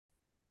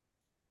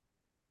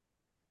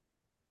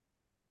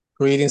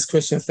Greetings,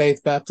 Christian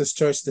Faith Baptist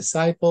Church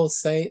disciples,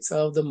 saints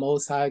of the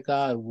Most High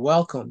God.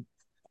 Welcome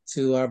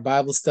to our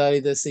Bible study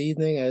this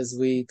evening as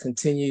we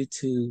continue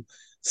to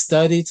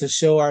study to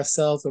show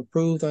ourselves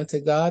approved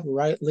unto God,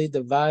 rightly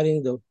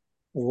dividing the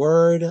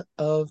word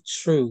of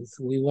truth.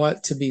 We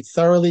want to be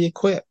thoroughly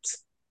equipped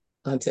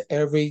unto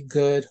every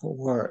good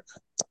work.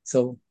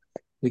 So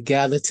we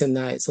gather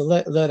tonight. So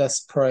let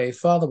us pray.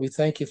 Father, we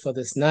thank you for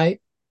this night.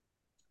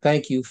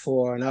 Thank you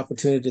for an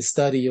opportunity to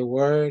study your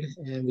word,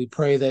 and we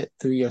pray that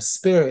through your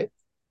spirit,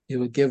 you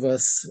would give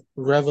us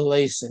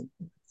revelation,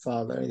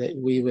 Father, that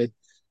we would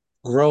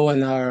grow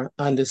in our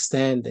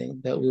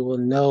understanding, that we will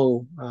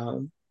know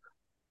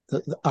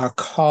our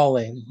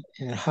calling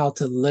and how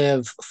to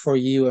live for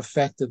you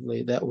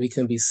effectively, that we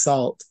can be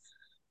salt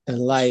and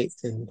light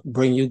and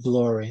bring you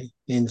glory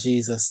in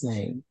Jesus'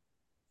 name.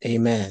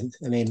 Amen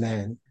and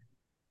amen.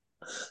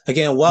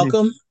 Again,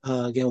 welcome.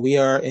 Again, we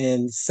are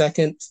in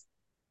Second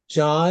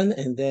John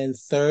and then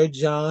Third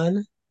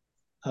John.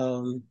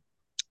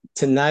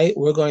 Tonight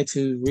we're going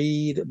to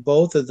read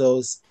both of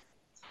those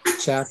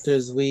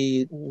chapters.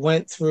 We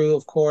went through,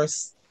 of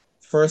course,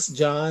 First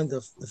John,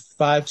 the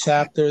 5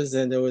 chapters,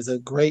 and there was a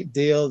great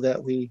deal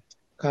that we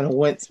kind of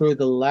went through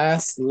the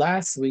last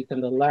week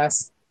and the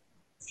last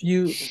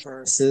few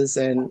verses.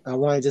 And I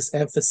want to just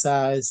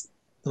emphasize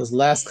those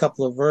last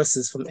couple of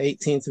verses from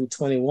 18 through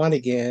 21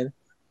 again,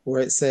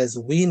 where it says,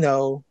 "We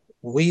know,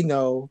 we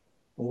know,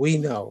 we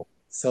know."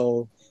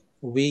 So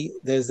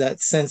there's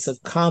that sense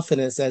of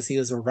confidence as he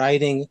was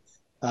writing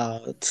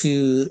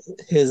to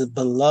his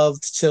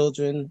beloved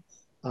children,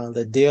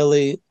 the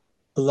dearly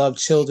beloved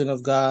children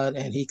of God,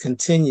 and he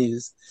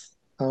continues.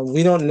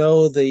 We don't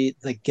know the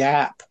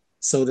gap,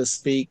 so to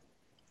speak,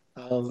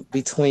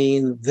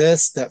 between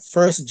that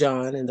First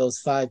John and those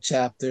 5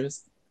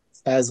 chapters,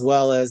 as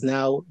well as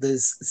now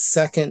this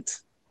Second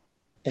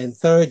and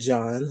Third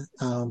John.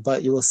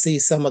 But you will see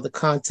some of the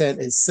content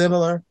is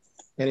similar,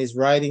 and he's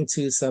writing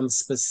to some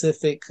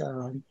specific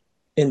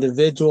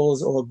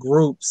individuals or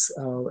groups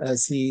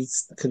as he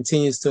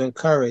continues to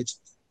encourage.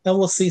 And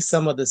we'll see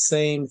some of the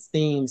same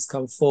themes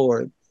come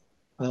forward.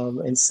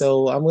 And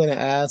so I'm going to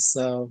ask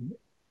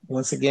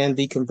once again,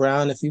 Deacon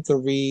Brown, if you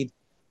could read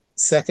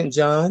Second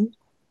John,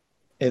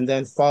 and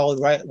then follow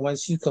right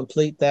once you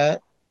complete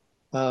that.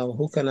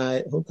 Who can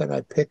I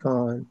pick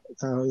on?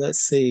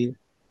 Let's see,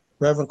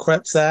 Reverend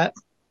Krebsat.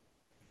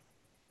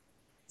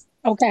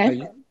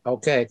 Okay.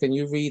 Okay? Can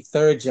you read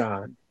Third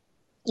John?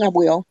 I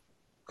will.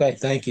 Okay,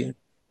 thank you.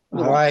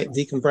 You're All right,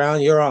 Deacon Brown,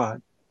 you're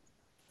on.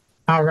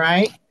 All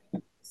right.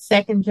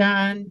 Second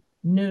John,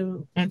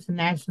 New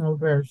International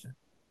Version.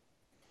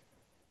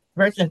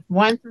 Verses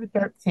 1 through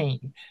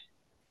 13.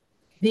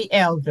 The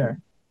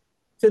elder,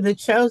 to the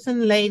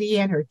chosen lady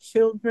and her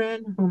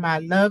children, whom I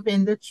love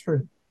in the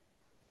truth,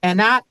 and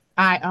not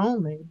I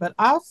only, but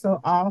also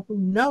all who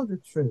know the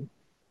truth,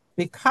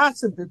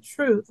 because of the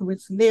truth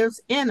which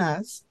lives in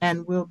us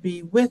and will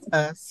be with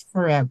us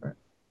forever.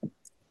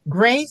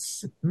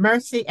 Grace,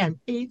 mercy,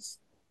 and peace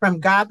from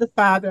God the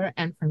Father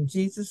and from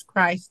Jesus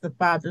Christ, the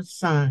Father's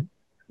Son,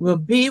 will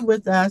be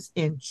with us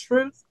in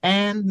truth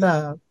and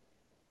love.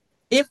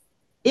 If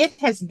it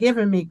has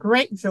given me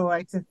great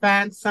joy to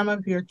find some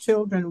of your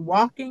children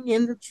walking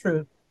in the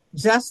truth,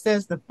 just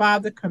as the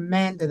Father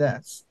commanded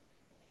us.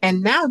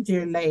 And now,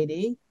 dear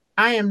lady,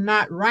 I am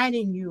not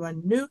writing you a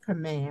new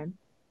command,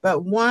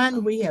 but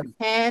one we have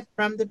had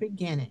from the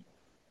beginning.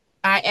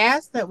 I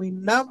ask that we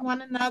love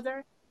one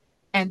another,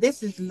 and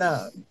this is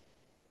love,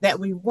 that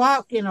we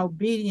walk in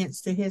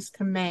obedience to his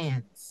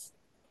commands.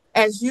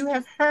 As you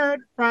have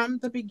heard from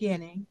the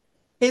beginning,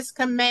 his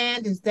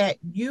command is that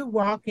you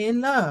walk in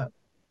love.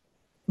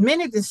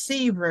 Many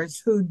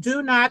deceivers who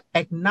do not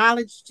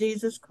acknowledge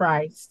Jesus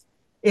Christ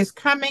is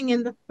coming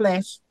in the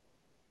flesh,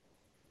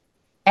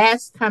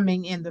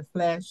 coming in the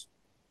flesh,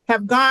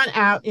 have gone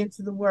out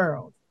into the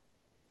world.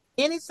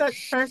 Any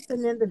such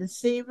person in the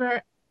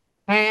deceiver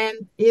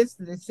and is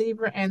the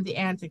deceiver and the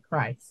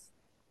antichrist.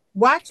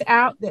 Watch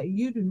out that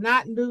you do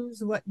not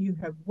lose what you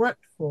have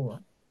worked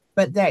for,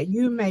 but that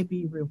you may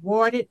be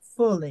rewarded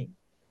fully.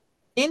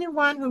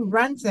 Anyone who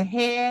runs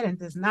ahead and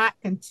does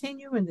not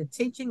continue in the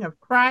teaching of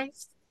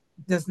Christ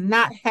does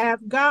not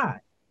have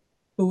God.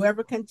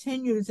 Whoever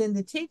continues in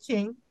the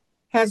teaching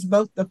has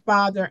both the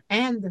Father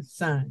and the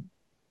Son.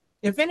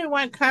 If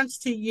anyone comes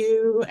to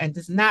you and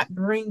does not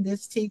bring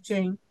this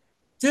teaching,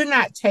 do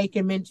not take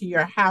him into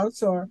your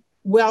house or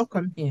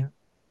welcome him.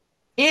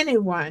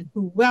 Anyone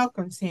who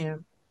welcomes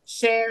him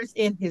shares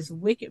in his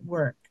wicked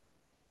work.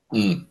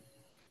 I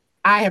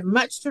have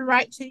much to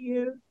write to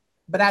you,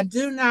 but I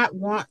do not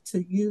want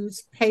to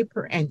use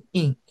paper and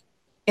ink.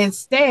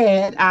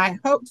 Instead, I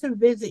hope to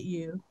visit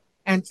you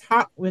and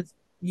talk with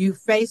you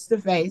face to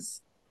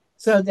face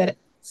so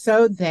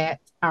that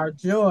our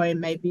joy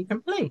may be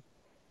complete.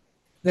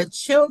 The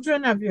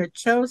children of your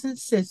chosen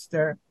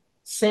sister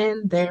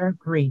send their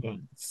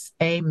greetings.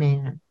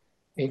 Amen.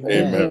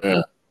 Amen.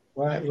 Amen.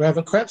 All right,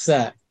 Reverend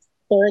Krebsat.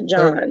 Third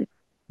John.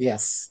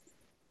 Yes.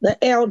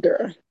 The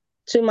elder,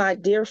 to my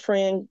dear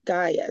friend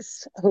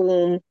Gaius,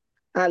 whom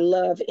I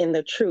love in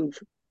the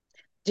truth,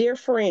 Dear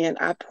friend,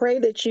 I pray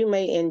that you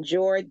may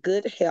enjoy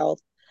good health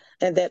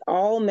and that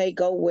all may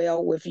go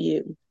well with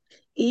you,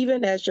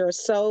 even as your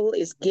soul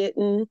is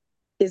getting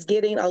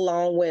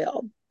along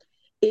well.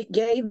 It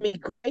gave me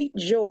great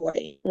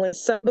joy when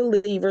some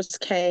believers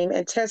came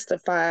and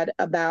testified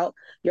about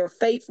your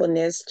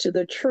faithfulness to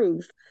the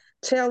truth,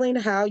 telling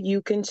how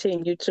you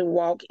continue to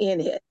walk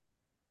in it.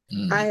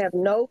 I have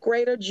no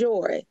greater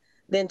joy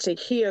than to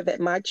hear that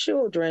my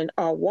children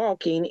are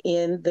walking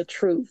in the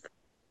truth.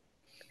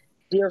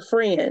 Dear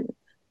friend,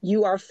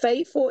 you are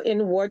faithful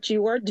in what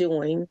you are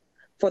doing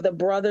for the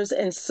brothers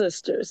and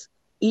sisters,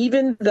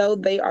 even though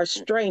they are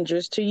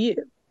strangers to you.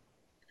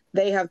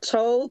 They have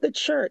told the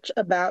church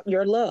about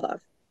your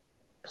love.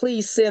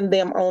 Please send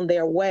them on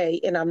their way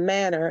in a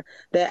manner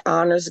that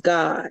honors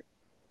God.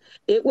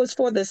 It was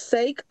for the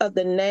sake of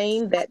the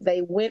name that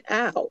they went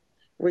out,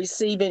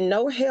 receiving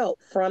no help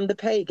from the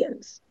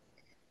pagans.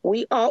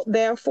 We ought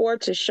therefore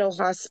to show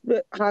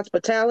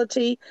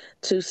hospitality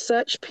to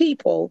such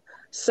people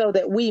so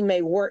that we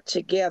may work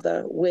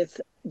together for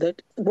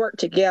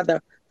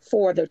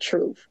the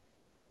truth.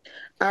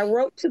 I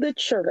wrote to the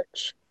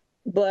church,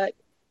 but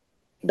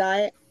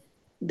Di-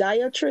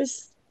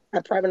 Diotrephes,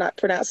 I'm probably not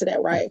pronouncing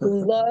that right,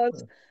 who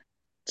loves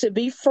to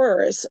be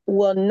first,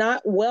 will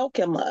not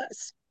welcome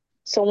us.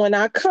 So when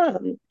I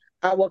come,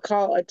 I will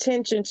call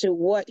attention to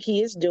what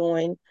he is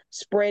doing,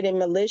 spreading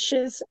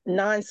malicious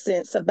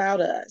nonsense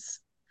about us.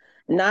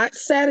 Not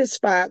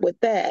satisfied with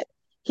that,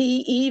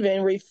 he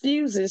even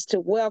refuses to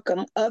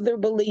welcome other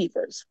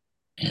believers.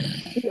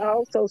 He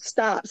also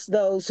stops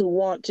those who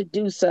want to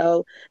do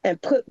so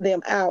and put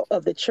them out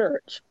of the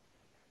church.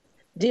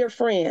 Dear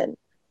friend,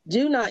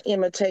 do not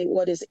imitate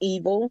what is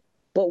evil,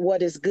 but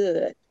what is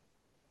good.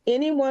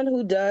 Anyone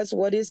who does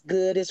what is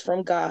good is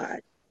from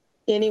God.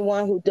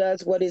 Anyone who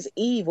does what is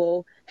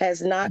evil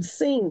has not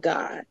seen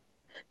God.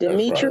 That's right.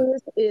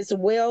 Demetrius is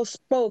well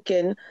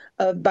spoken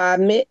of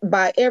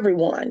by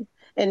everyone,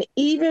 and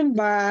even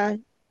by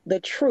the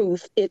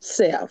truth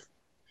itself.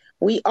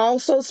 We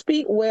also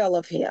speak well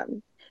of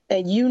him,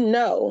 and you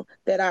know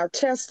that our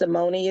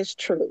testimony is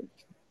true.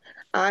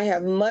 I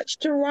have much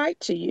to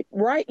write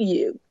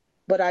you,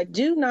 but I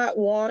do not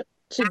want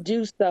to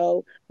do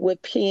so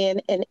with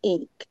pen and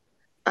ink.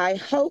 I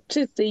hope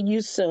to see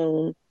you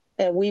soon,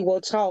 and we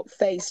will talk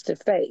face to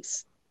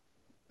face.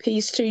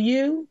 Peace to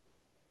you.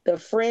 The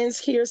friends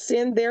here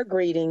send their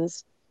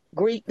greetings.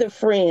 Greet the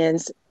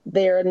friends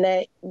there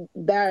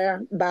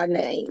by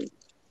name.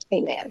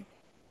 Amen.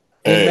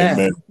 Amen.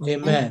 Amen.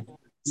 Amen.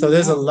 So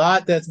there's a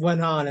lot that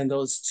went on in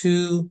those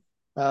two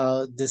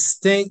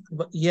distinct,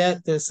 but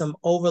yet there's some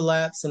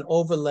overlaps and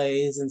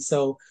overlays. And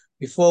so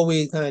before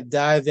we kind of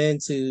dive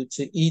into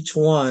each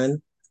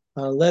one,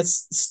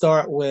 let's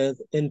start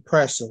with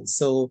impressions.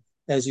 So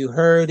as you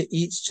heard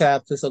each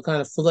chapter, so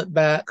kind of flip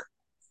back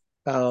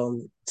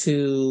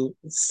to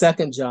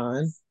Second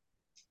John.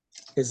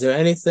 Is there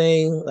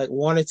anything like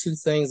one or two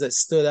things that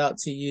stood out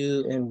to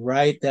you and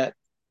right that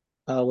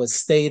was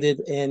stated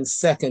in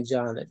Second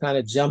John that kind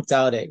of jumped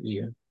out at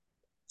you?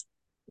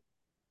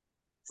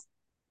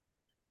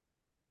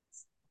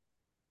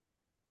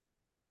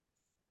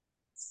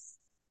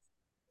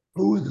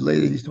 Who is the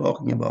lady he's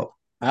talking about?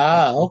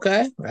 Ah,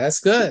 okay, that's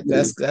good.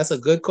 That's a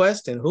good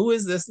question. Who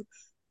is this?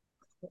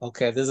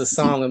 Okay, there's a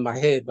song in my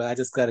head, but I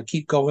just got to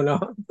keep going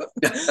on.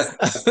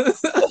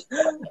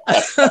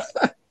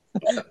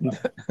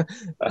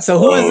 So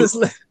who is Oh,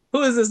 this?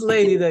 Who is this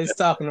lady that he's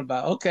talking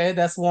about? Okay,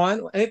 that's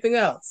one. Anything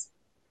else?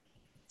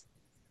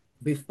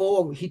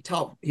 Before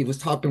he was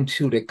talking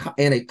to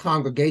in a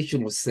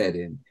congregational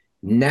setting.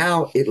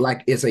 Now it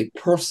like is a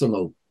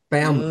personal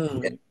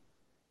family.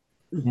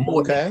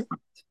 More Okay,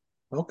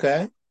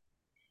 okay,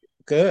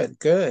 good,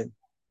 good.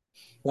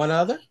 One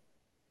other?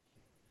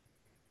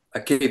 I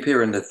keep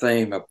hearing the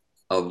theme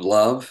of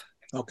love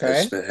Okay.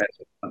 that's been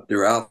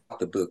throughout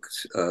the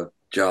books of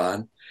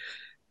John,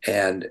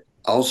 and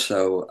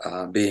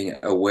also being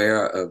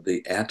aware of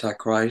the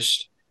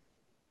Antichrist.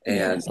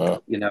 And, Yes.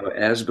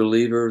 as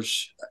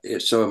believers,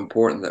 it's so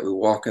important that we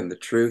walk in the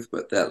truth,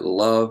 but that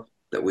love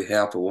that we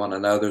have for one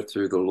another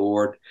through the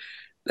Lord,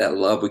 that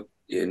love we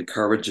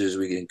encourage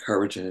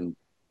in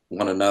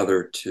one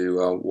another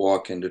to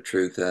walk into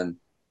truth and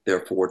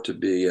therefore to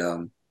be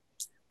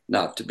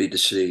not to be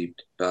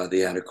deceived by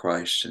the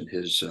Antichrist and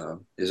his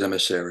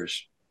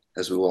emissaries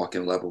as we walk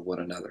in love with one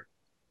another.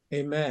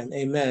 Amen.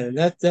 Amen. And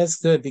that's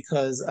good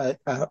because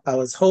I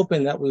was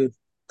hoping that we would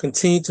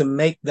continue to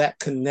make that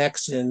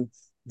connection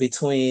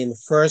between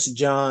First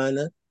John,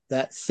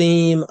 that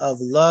theme of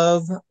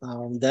love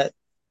that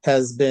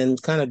has been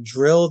kind of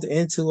drilled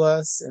into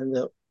us, and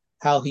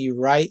how he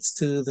writes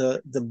to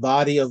the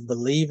body of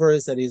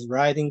believers that he's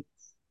writing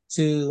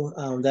to,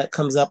 that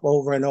comes up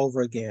over and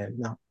over again.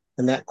 Now,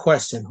 and that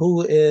question,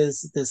 who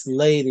is this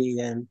lady,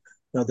 and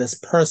this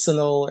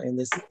personal and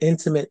this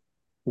intimate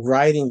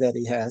writing that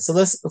he has. So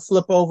let's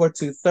flip over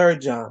to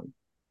Third John.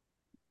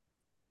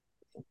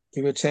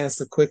 Give you a chance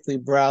to quickly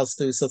browse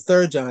through. So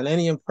Third John,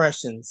 any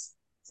impressions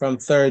from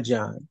Third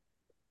John?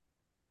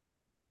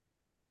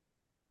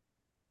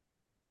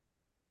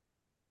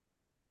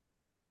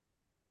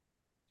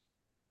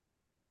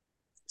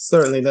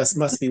 Certainly, that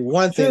must be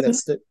one thing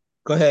that's.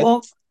 Go ahead.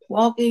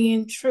 Walking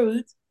in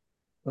truth.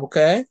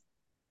 Okay.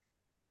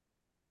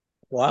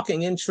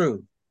 Walking in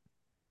truth.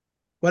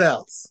 What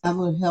else? That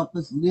will help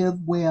us live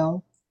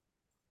well.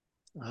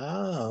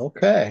 Ah,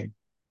 okay.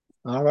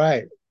 All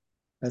right.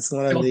 That's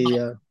one of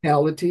the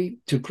Hospitality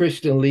to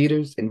Christian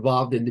leaders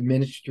involved in the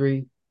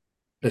ministry,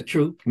 the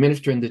truth,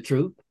 ministering the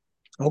truth.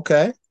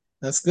 okay.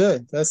 That's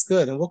good. That's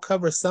good. And we'll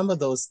cover some of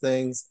those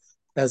things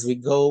as we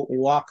go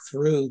walk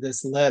through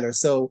this letter.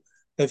 So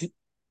if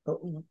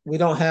we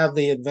don't have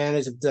the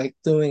advantage of like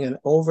doing an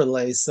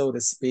overlay, so to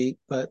speak,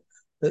 but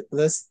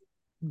let's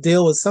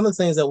deal with some of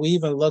the things that we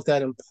even looked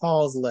at in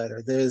Paul's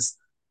letter. There's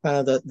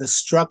kind of the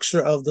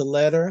structure of the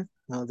letter.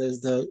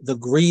 There's the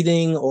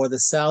greeting or the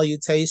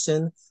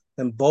salutation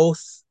in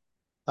both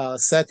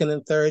second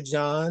and third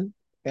John.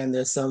 And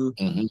there's some,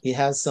 he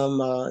has some,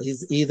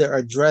 he's either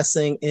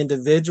addressing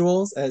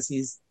individuals as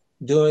he's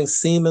doing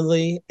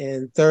seemingly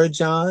in third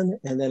John.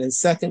 And then in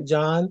second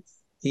John,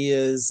 he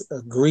is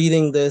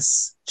greeting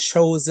this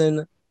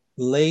chosen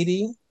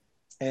lady.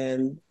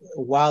 And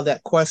while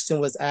that question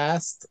was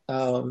asked,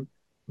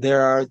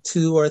 there are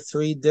 2 or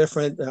 3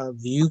 different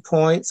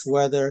viewpoints,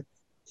 whether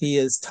he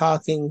is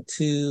talking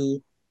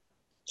to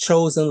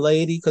chosen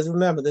lady, because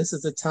remember, this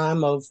is a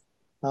time of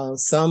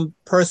some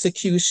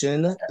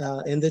persecution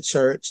in the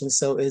church. And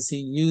so is he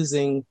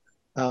using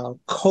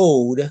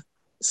code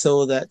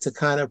so that to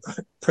kind of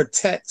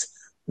protect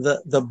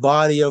the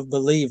body of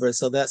believers?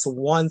 So that's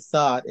one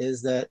thought,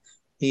 is that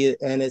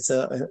it's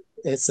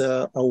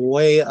a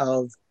way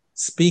of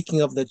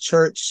speaking of the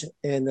church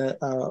in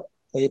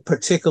a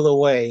particular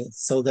way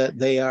so that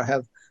they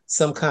have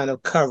some kind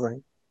of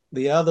covering.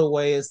 The other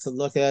way is to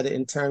look at it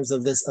in terms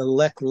of this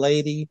elect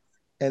lady,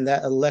 and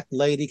that elect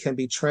lady can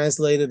be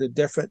translated a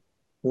different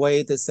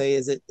way to say,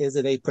 is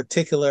it a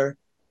particular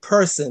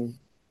person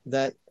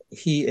that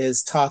he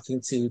is talking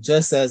to?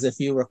 Just as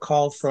if you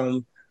recall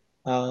from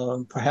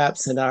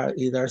perhaps in our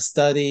either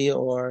study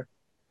or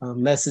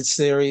message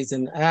series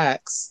in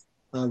Acts,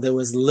 there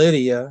was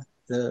Lydia,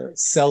 the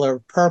seller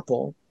of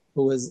purple,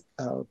 who was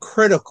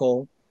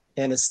critical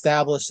in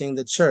establishing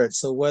the church.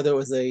 So whether it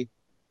was a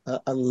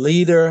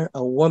leader,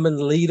 a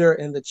woman leader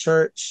in the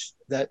church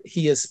that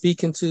he is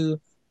speaking to,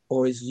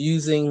 or is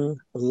using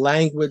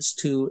language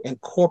to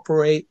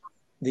incorporate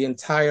the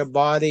entire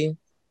body.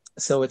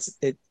 So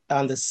it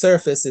on the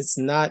surface, it's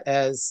not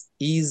as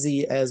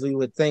easy as we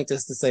would think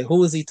just to say,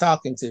 who is he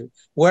talking to?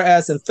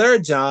 Whereas in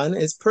third John,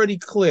 it's pretty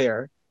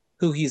clear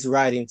who he's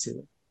writing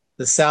to.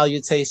 The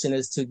salutation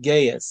is to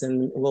Gaius,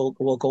 and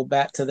we'll go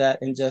back to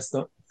that in just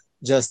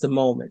a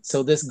moment.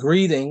 So this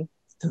greeting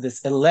to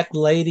this elect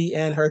lady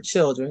and her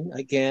children,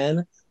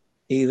 again,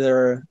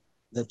 either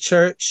the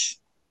church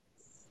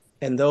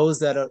and those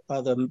that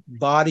are the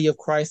body of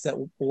Christ that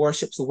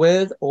worships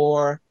with,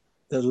 or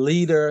the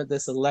leader,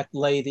 this elect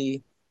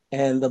lady,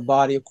 and the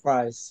body of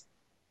Christ.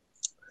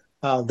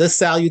 This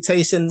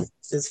salutation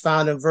is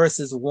found in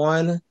verses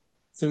 1-3.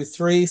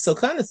 So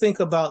kind of think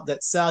about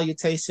that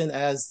salutation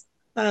as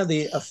kind of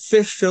the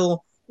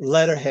official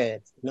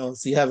letterhead. So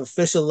you have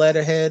official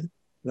letterhead,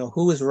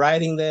 who is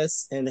writing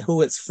this and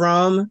who it's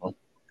from.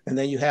 And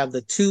then you have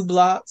the to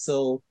block.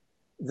 So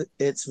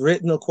it's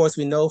written, of course,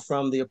 we know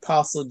from the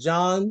Apostle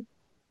John,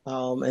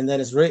 and then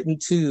it's written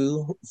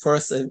to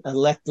first an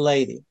elect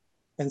lady.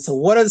 And so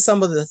what are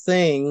some of the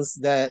things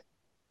that,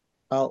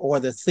 or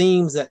the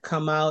themes that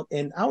come out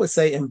in, I would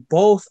say, in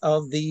both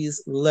of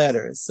these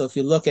letters? So if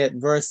you look at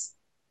verse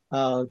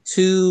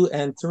 2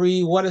 and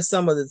 3, what are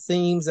some of the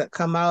themes that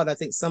come out? I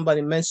think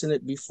somebody mentioned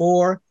it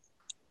before.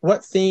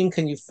 What theme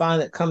can you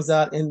find that comes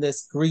out in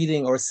this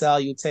greeting or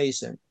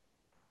salutation?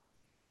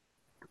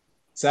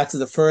 So that's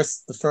the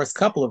first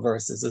couple of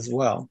verses as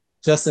well,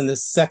 just in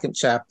this second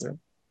chapter.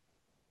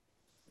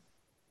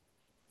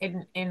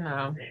 In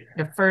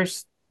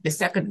the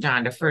second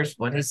John, the first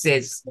one, he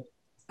says,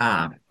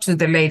 to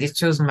the lady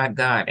chosen by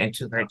God and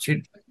to her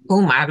children,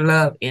 whom I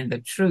love in the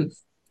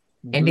truth.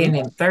 Mm-hmm. And then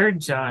in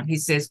third John, he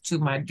says, to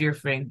my dear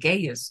friend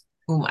Gaius,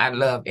 whom I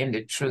love in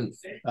the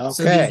truth. Okay.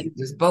 So he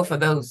uses both of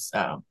those.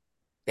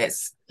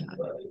 That's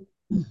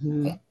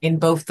in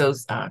both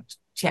those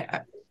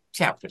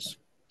chapters.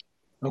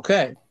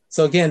 Okay.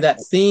 So again, that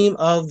theme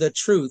of the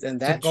truth, and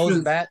that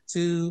goes back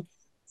to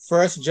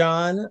First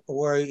John,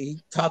 where he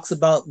talks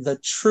about the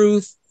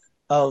truth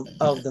of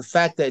the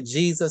fact that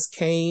Jesus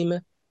came.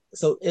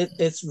 So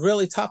it's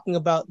really talking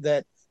about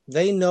that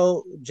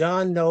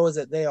John knows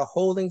that they are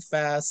holding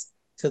fast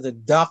to the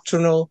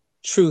doctrinal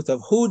truth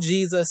of who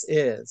Jesus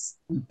is.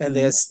 Mm-hmm. And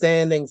they're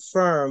standing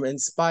firm in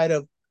spite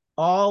of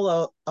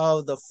all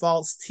of the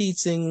false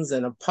teachings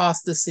and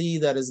apostasy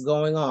that is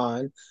going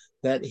on,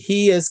 that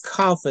he is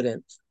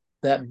confident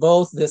that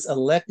both this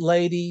elect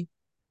lady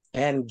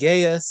and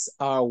Gaius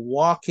are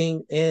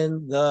walking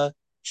in the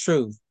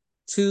truth.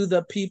 To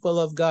the people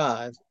of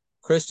God,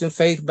 Christian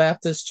Faith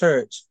Baptist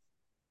Church,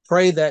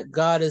 pray that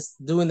God is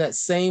doing that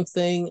same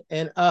thing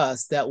in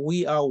us, that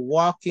we are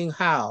walking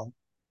how?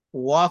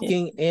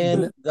 Walking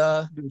in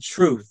the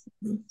truth.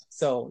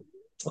 So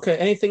Okay,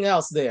 anything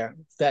else there?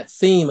 That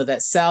theme of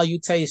that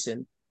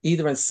salutation,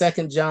 either in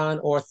 2nd John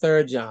or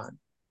 3rd John.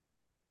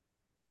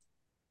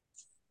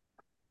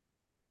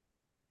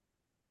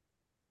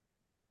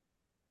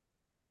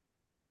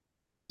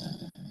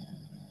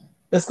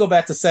 Let's go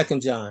back to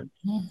 2nd John.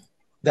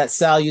 That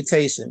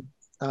salutation,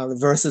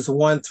 verses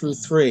 1 through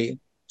 3.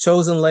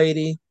 Chosen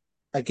lady,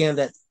 again,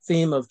 that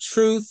theme of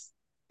truth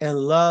and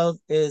love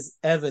is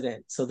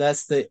evident. So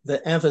that's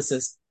the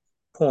emphasis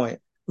point.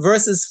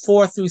 Verses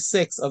 4 through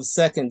 6 of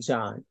 2nd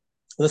John.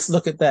 Let's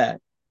look at that.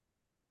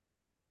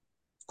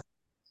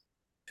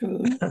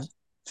 And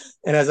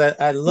as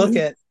I look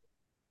at,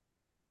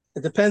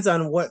 it depends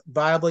on what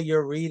Bible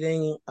you're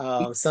reading.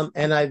 Some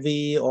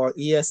NIV or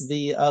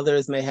ESV,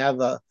 others may have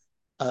a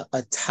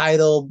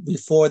title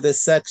before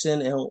this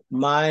section, and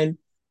mine,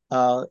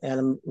 and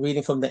I'm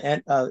reading from the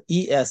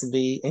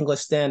ESV, English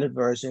Standard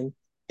Version,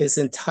 is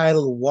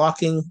entitled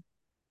Walking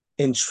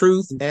in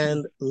Truth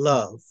and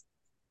Love.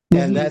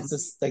 And that's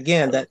just,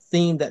 again, that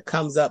theme that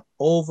comes up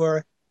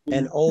over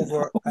and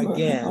over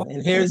again.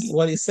 And here's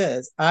what he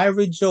says: I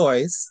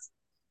rejoice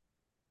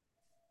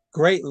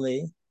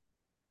greatly.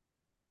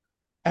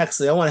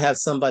 Actually, I want to have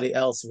somebody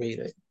else read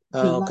it.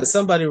 Could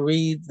somebody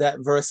read that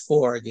verse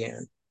 4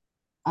 again?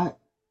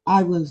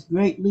 I was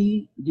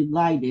greatly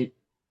delighted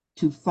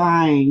to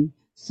find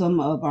some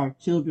of our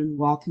children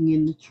walking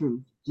in the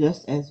truth,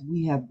 just as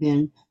we have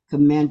been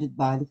commanded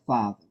by the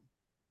Father.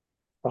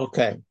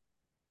 Okay.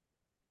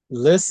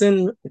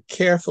 Listen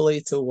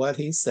carefully to what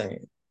he's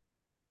saying.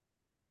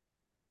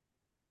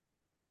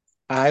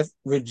 I've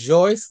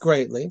rejoiced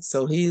greatly.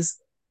 So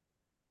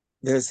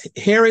there's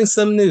hearing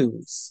some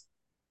news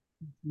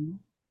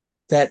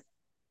that,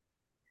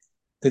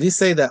 did he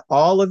say that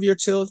all of your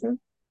children?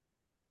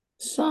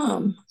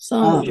 Some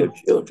of your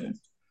children.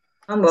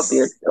 Some of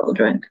your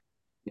children.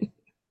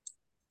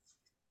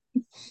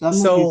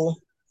 Some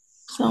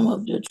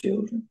of your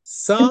children.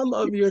 Some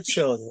of your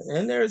children.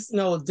 And there's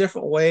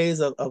different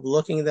ways of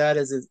looking at that.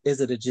 Is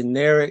it a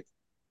generic,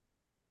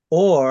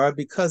 or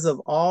because of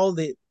all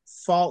the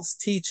false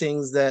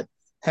teachings that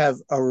have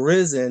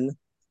arisen,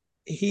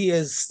 he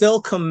is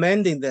still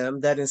commending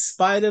them, that in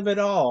spite of it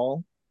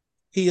all,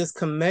 he is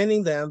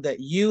commending them that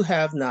you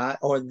have not,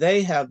 or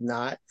they have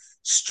not,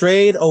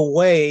 strayed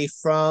away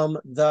from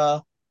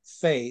the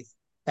faith.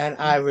 And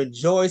I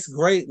rejoice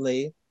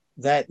greatly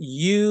that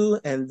you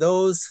and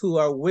those who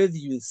are with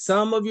you,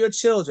 some of your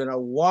children, are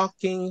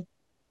walking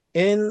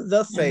in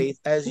the faith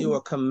as you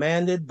are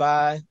commanded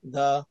by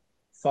the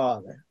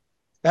Father.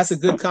 That's a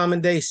good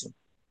commendation.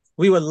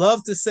 We would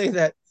love to say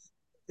that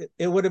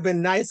it would have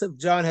been nice if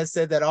John had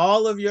said that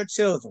all of your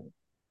children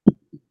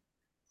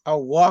are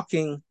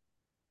walking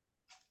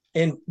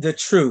in the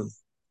truth,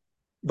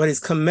 but he's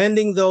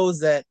commending those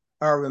that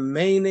are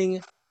remaining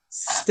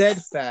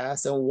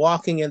steadfast and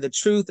walking in the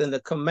truth and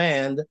the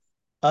command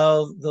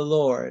of the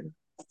Lord.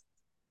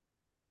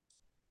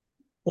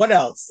 What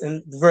else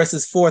in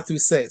verses 4 through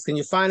 6? Can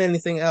you find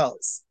anything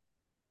else?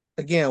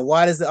 Again,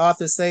 why does the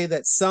author say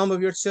that some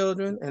of your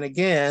children? And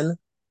again,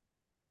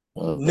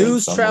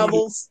 news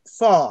travels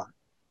far,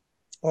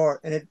 but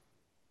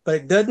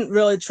it doesn't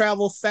really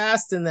travel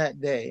fast in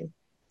that day.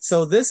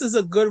 So this is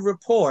a good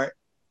report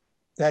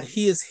that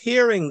he is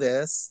hearing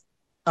this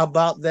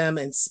about them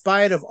in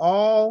spite of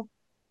all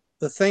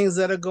the things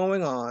that are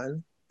going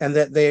on, and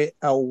that they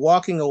are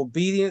walking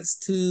obedience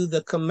to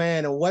the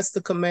command. And what's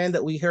the command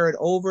that we heard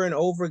over and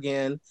over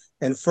again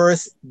in 1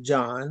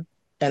 John?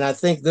 And I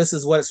think this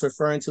is what it's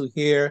referring to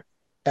here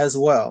as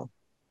well.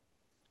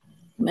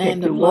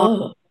 Man of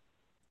love.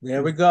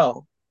 There we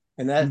go.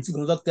 And that you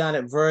can look down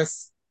at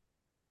verse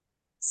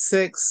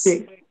 6,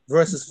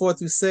 verses 4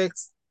 through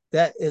 6.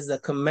 That is the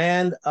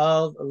command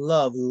of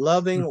love,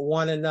 loving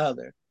one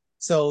another.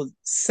 So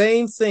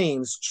same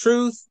themes,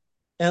 truth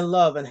and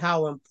love, and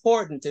how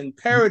important,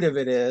 imperative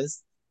it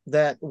is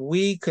that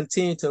we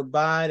continue to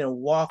abide and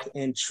walk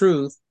in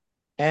truth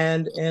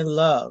and in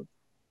love.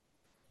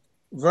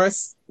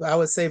 I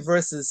would say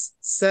verses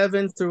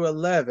 7 through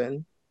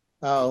 11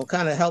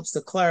 kind of helps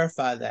to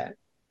clarify that.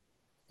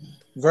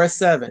 Verse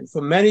 7,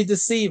 for many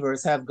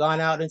deceivers have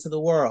gone out into the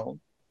world.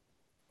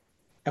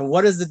 And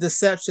what is the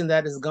deception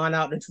that has gone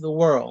out into the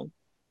world?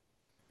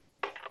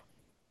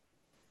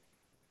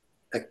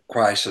 That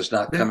Christ has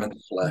not come in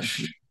the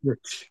flesh.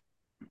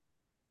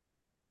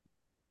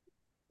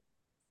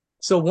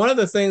 So one of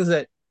the things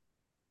that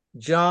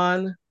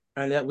John,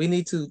 and that we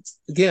need to,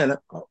 again,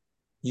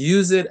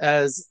 use it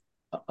as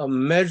a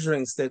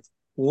measuring stick.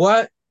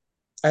 What,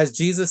 as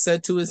Jesus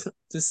said to his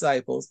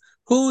disciples,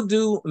 who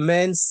do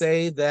men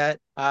say that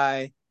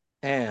I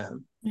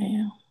am?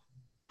 Yeah.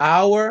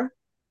 Our,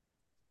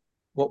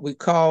 what we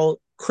call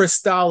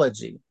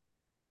Christology,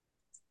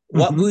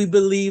 what we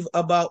believe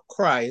about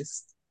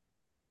Christ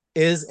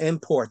is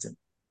important.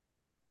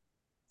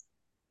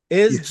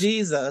 Is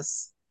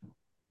Jesus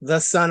the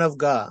Son of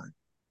God?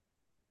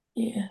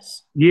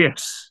 Yes.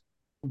 Yes.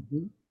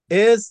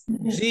 Is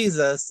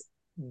Jesus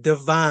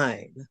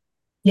divine?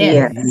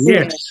 Yes.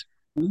 Yes.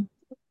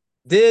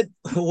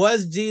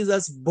 Was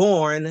Jesus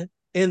born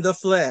in the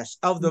flesh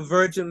of the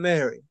Virgin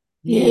Mary.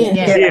 Yeah.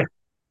 Yes.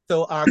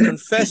 So our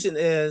confession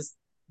is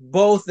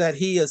both that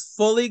he is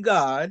fully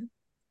God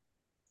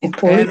And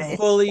and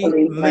fully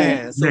fully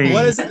man. So Man.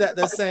 what is it that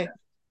they're saying?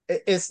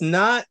 It's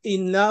not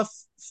enough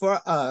for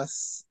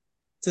us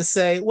to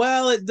say,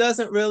 well, it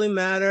doesn't really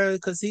matter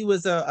because he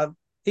was a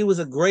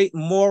great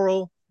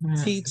moral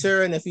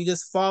teacher, and if you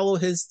just follow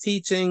his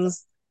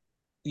teachings,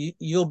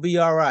 you'll be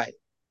all right.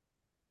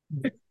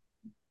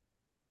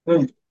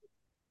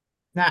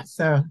 Not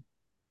so.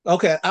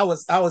 Okay,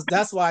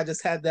 that's why I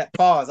just had that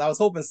pause. I was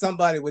hoping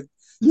somebody would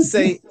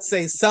say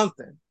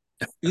something.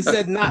 You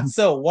said not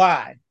so.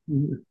 Why?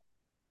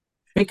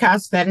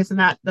 Because that is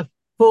not the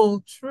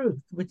full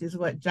truth, which is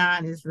what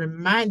John is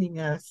reminding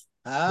us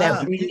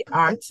that we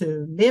are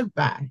to live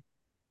by.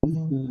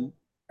 Mhm.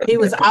 He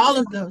was all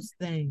of those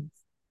things,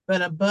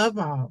 but above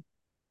all,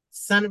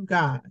 Son of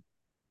God,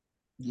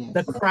 Yes.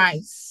 the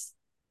Christ,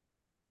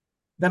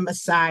 the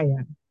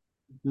Messiah,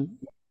 Mhm.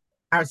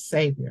 our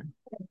Savior.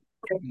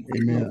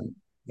 Amen.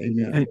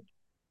 Amen.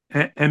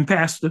 And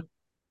Pastor,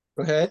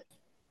 Go ahead.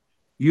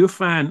 you'll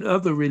find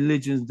other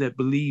religions that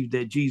believe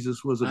that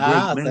Jesus was a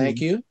great man. Thank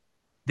you.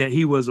 That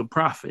he was a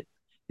prophet.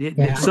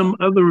 Yeah. Some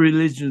other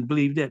religions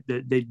believe that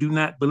they do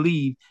not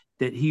believe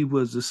that he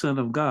was the Son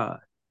of God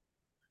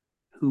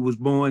who was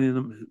born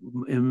in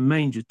a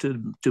manger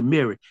to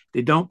Mary.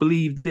 They don't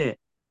believe that.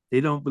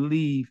 They don't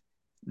believe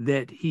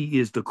that he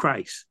is the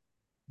Christ,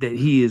 that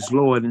he is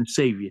Lord and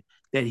Savior,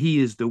 that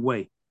he is the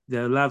way.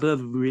 There are a lot of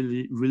other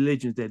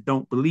religions that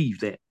don't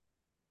believe that,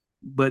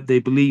 but they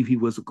believe he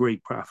was a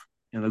great prophet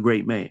and a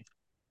great man.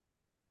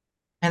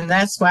 And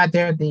that's why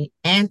they're the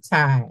Yes.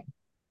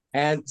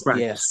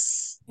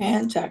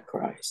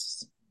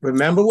 Antichrist.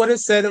 Remember what it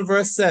said in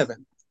verse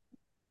 7.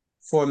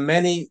 For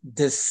many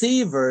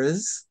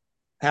deceivers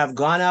have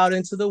gone out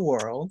into the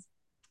world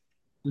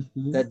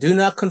that do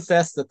not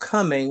confess the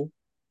coming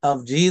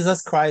of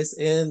Jesus Christ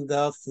in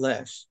the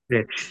flesh.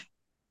 Yes.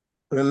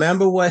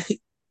 Remember what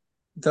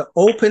the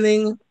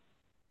opening,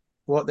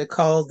 what they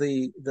call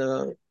the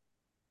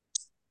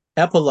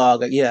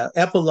epilogue,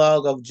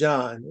 epilogue of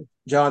John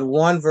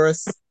 1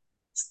 verse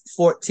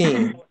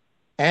 14.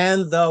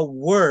 And the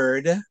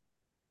Word,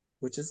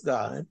 which is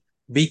God,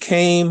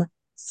 became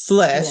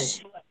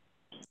flesh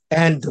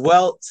and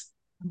dwelt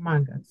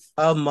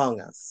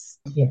among us.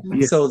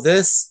 Yeah. So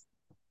this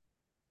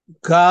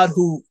God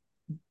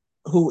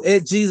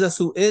Jesus,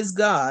 who is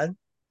God,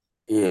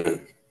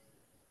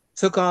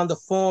 took on the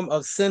form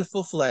of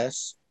sinful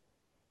flesh,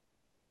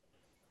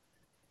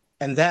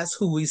 and that's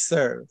who we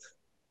serve.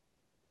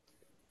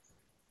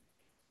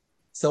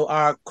 So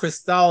our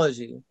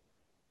Christology,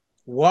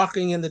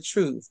 walking in the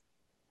truth.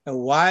 And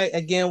why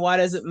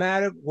does it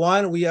matter?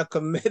 One, we are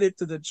committed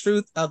to the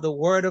truth of the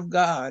Word of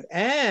God.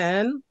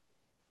 And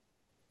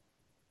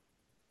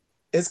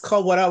it's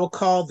called what I would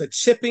call the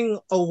chipping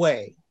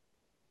away.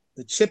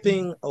 The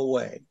chipping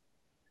away.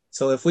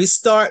 So if we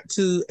start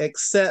to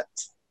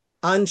accept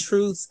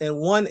untruths in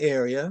one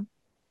area,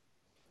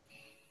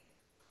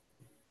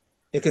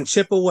 it can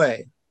chip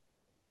away.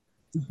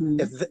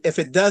 If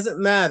it doesn't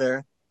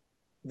matter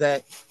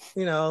that,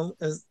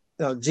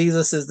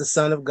 Jesus is the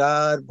Son of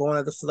God, born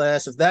of the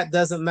flesh, if that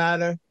doesn't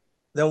matter,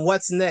 then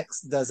what's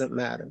next doesn't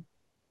matter.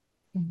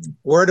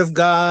 Word of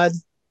God,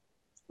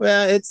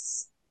 well,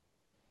 it's,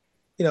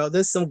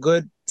 there's some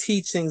good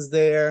teachings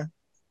there,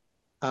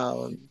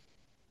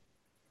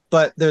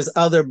 but there's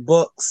other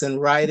books and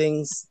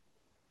writings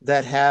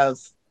that have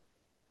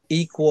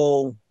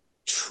equal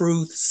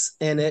truths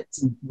in it,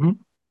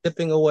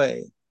 chipping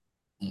away.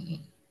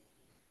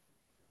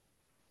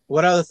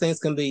 What other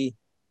things can be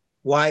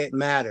why it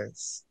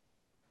matters?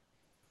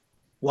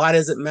 Why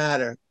does it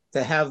matter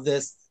to have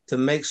this, to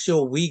make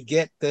sure we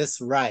get this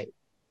right?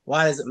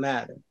 Why does it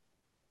matter?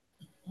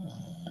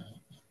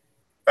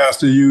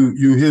 Pastor,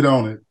 you hit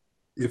on it.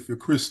 If your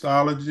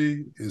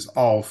Christology is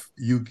off,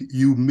 you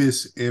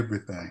miss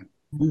everything.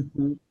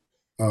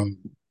 And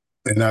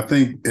I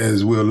think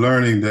as we're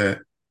learning that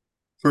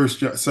 1st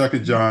John,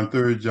 2nd John,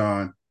 3rd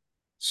John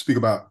speak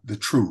about the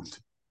truth,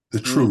 the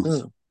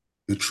truth,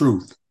 the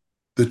truth.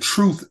 The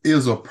truth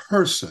is a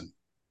person,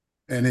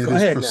 and it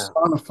is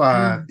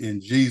personified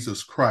in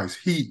Jesus Christ.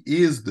 He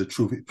is the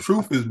truth.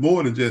 Truth is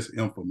more than just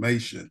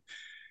information.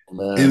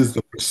 It is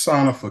the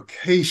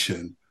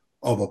personification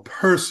of a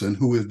person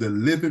who is the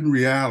living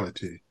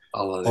reality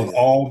of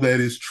all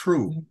that is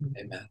true.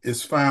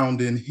 It's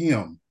found in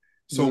him.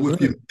 So if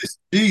you miss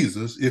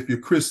Jesus, if your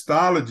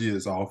Christology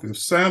is off, if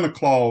Santa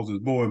Claus is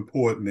more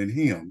important than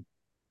him,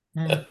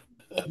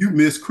 you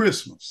miss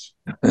Christmas.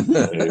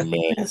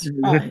 That's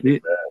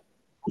right.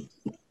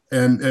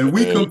 And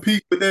we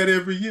compete with that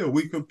every year.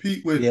 We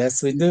compete with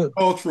we do.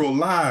 Cultural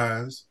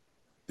lies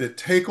that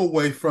take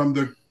away from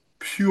the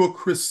pure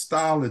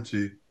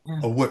Christology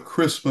of what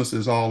Christmas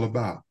is all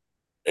about.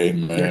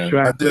 That's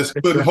right. I just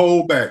couldn't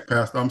hold back,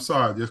 Pastor. I'm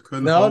sorry. I just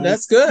couldn't hold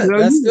that's good. No,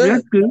 That's good.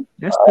 That's good.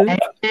 That's good.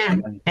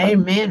 Amen.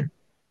 Amen.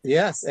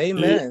 Yes,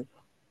 amen.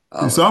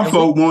 See, some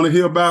folk want to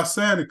hear about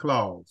Santa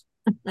Claus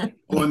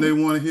when they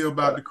want to hear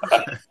about the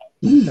Christ.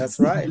 That's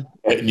right.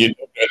 And you know,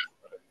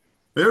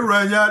 They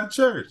run you out of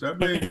church. I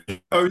mean,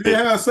 oh, you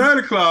have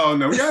Santa Claus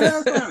now. We gotta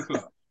have Santa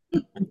Claus.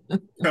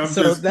 I'm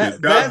So just that-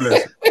 kidding. God that's-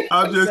 bless you.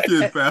 I'm just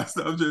kidding,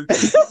 Pastor. I'm just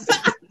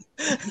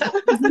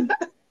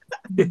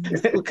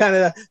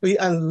kidding. we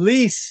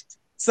unleashed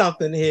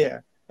something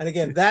here. And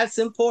again, that's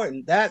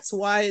important. That's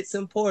why it's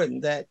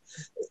important that,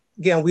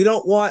 again, we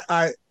don't want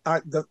our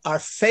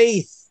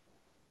faith.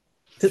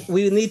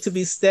 We need to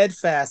be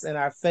steadfast in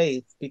our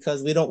faith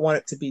because we don't want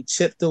it to be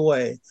chipped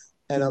away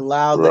and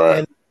allow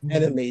the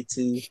enemy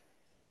to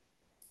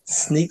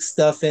sneak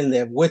stuff in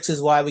there, which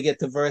is why we get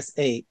to verse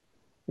 8.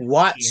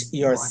 Watch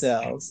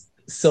yourselves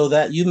so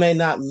that you may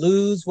not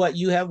lose what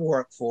you have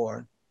worked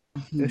for,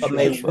 but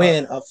may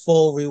win a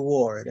full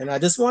reward. And I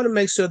just want to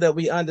make sure that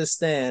we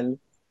understand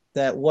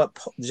that what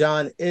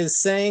John is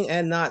saying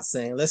and not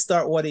saying. Let's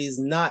start what he's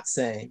not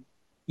saying.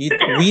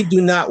 We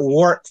do not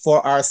work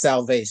for our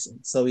salvation.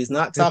 So he's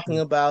not talking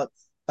about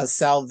a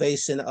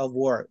salvation of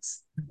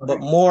works, but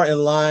more in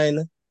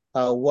line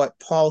what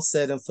Paul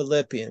said in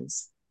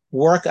Philippians.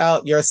 Work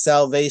out your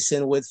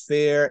salvation with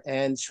fear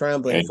and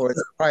trembling, for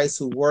it's Christ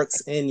who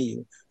works in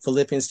you.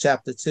 Philippians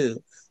chapter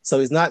 2. So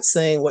he's not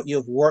saying what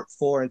you've worked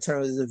for in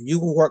terms of you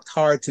worked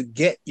hard to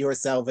get your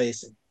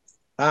salvation.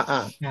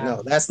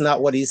 No, that's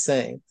not what he's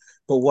saying.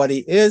 But what he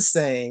is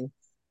saying,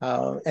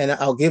 and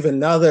I'll give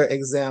another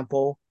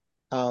example,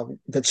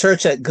 the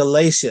church at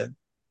Galatia.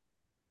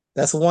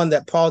 That's one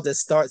that Paul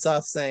just starts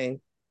off saying,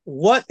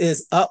 what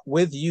is up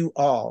with you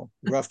all?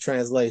 Rough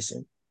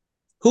translation.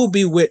 Who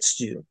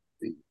bewitched you?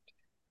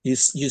 You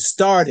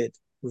started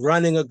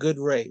running a good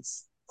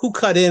race. Who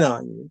cut in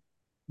on you?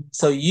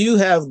 So you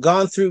have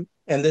gone through,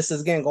 and this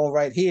is again going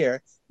right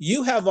here.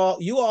 You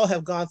all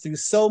have gone through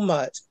so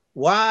much.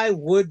 Why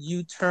would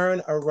you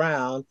turn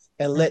around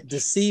and let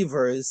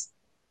deceivers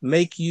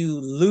make you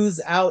lose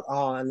out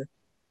on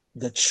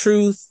the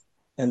truth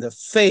and the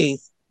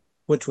faith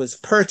which was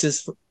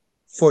purchased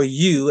for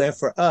you and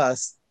for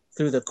us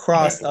through the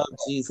cross of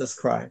Jesus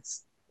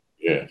Christ?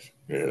 Yes,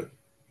 yes.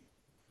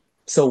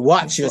 So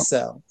watch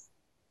yourself.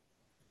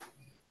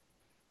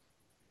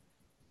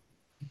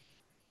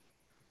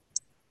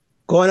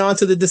 Going on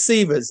to the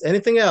deceivers.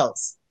 Anything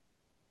else?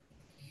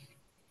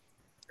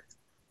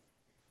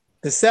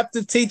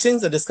 Deceptive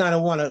teachings. I just kind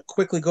of want to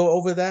quickly go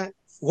over that.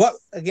 What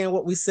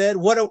we said.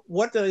 What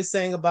are they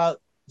saying about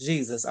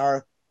Jesus?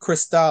 Our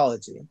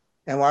Christology.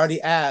 And we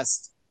already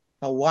asked,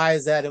 why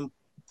is that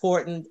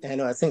important? And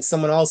I think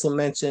someone also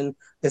mentioned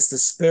it's the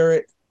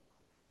spirit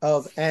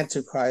of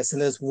Antichrist,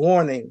 and there's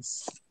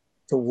warnings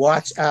to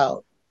watch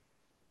out.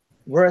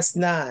 Verse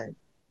 9.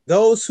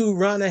 Those who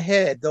run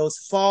ahead, those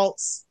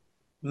false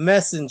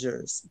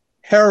messengers,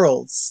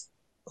 heralds,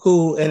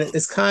 who, and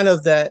it's kind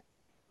of that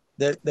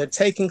they're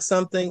taking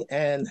something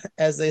and,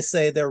 as they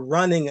say, they're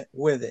running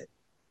with it.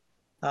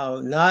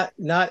 Not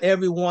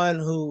everyone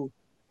who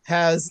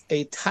has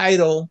a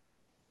title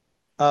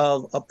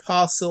of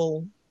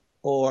apostle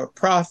or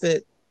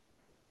prophet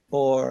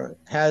or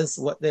has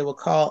what they will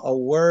call a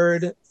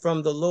word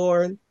from the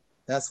Lord.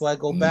 That's why I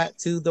go back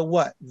to the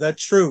what? The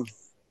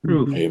truth.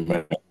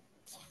 Amen.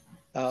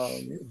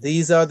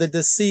 These are the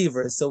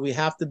deceivers, so we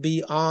have to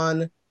be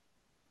on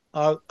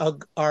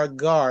our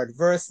guard.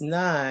 Verse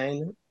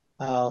 9,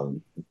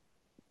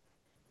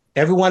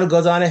 everyone who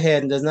goes on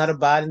ahead and does not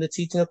abide in the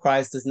teaching of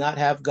Christ does not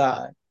have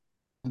God.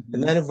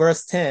 And then in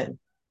verse 10,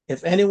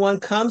 if anyone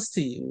comes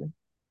to you,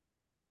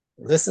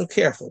 listen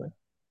carefully,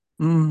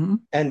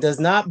 and does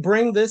not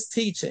bring this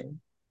teaching,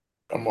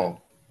 come on,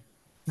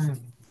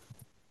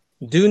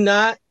 do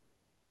not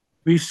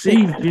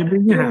receive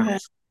him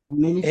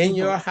in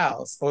your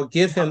house or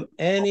give him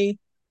any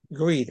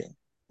greeting.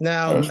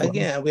 Now,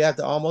 again, we have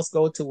to almost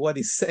go to what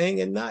he's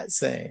saying and not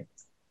saying.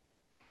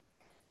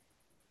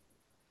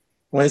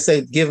 When he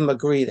say give him a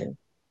greeting,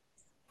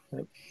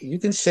 you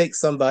can shake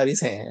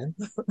somebody's hand.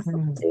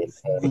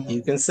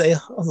 You can say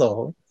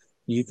hello.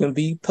 You can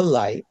be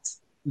polite.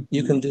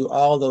 You can do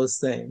all those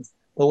things.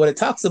 But when it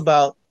talks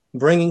about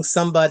bringing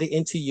somebody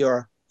into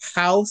your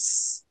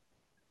house,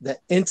 the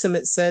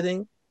intimate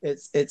setting,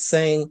 it's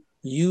saying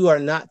you are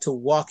not to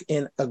walk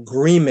in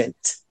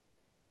agreement.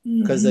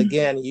 Because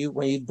again,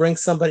 when you bring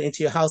somebody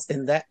into your house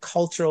in that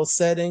cultural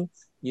setting,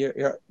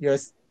 you're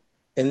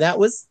and that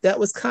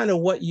was kind of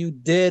what you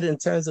did in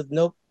terms of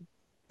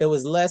it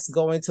was less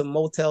going to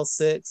Motel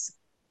 6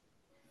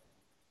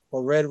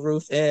 or Red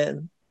Roof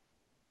Inn.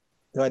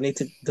 Do I need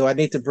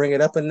to bring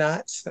it up a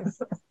notch?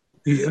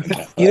 You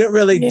didn't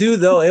really do,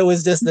 though. It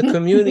was just the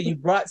community. You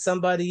brought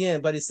somebody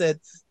in, but he said,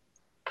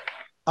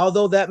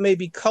 although that may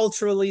be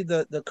culturally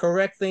the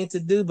correct thing to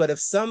do, but if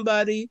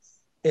somebody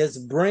is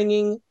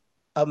bringing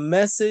a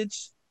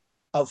message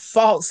of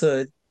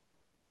falsehood,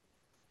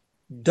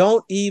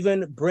 don't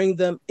even bring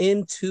them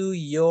into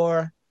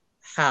your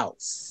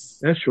house.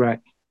 That's right.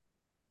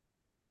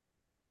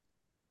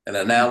 An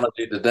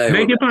analogy today.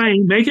 Make it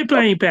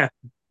plain, Pastor.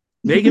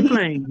 Make it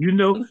plain. You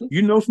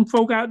know some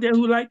folk out there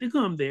who like to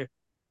come there.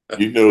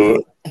 You know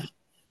it.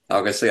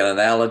 I can say an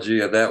analogy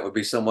of that would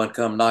be someone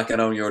come knocking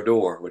on your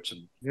door, which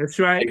that's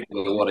right.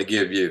 People want to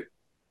give you.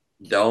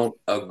 Don't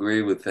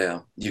agree with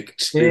them. You can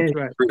speak That's the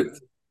right. truth.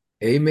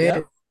 Amen.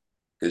 Yep.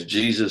 Because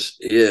Jesus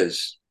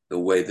is the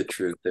way, the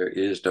truth. There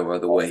is no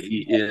other way.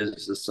 He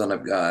is the Son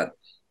of God.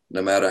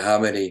 No matter how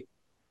many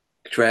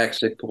tracks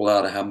they pull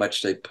out and how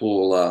much they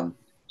pull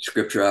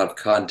scripture out of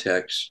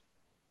context,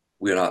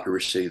 we're not to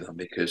receive them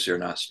because they're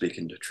not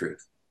speaking the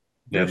truth.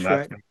 They're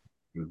That's not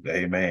right.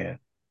 Amen.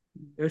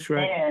 That's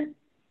right.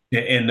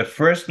 And the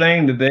first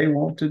thing that they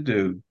want to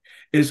do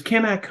is,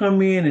 can I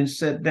come in and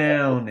sit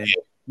down and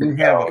we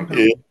have a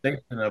conversation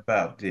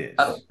about this?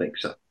 I don't think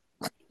so.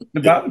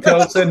 The Bible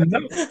tells us no.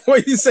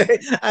 What you say?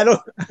 I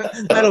don't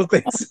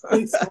think so.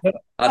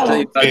 I'll tell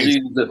you about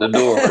Jesus at the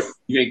door.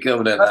 You ain't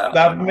coming in now.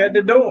 Stop him at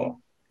the door.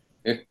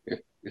 A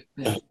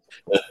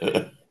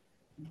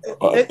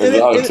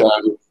lot of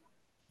times,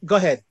 go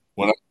ahead.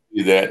 When I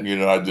see that,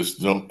 I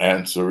just don't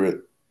answer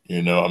it.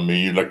 I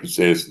mean, like you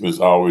say, it's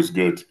always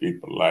good to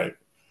keep it light.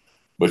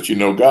 But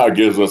God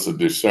gives us a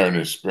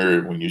discerning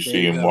spirit when you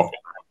see him walking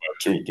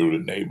through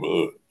the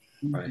neighborhood,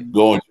 right.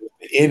 Going to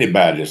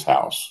anybody's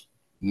house,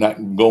 not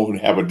going to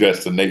have a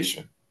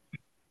destination.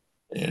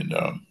 And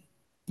I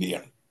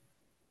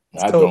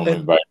don't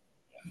invite.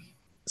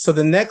 So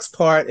the next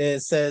part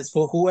says,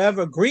 for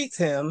whoever greets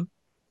him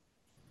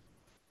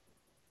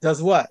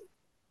does what?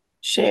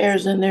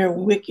 Shares in their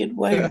wicked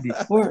way.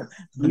 All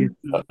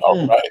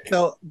right.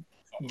 So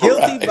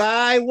guilty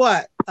by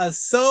what?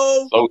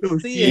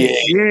 Association.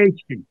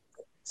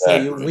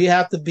 So we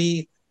have to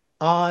be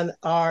on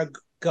our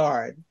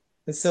guard.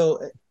 And so,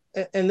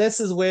 and this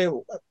is where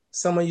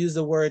someone used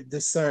the word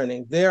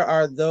discerning. There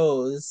are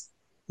those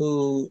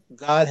who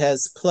God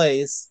has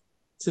placed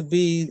to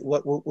be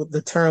what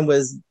the term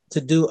was, to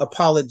do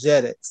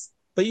apologetics.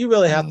 But you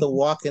really have to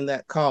walk in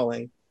that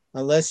calling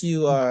unless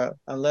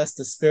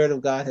the Spirit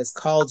of God has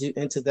called you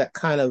into that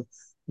kind of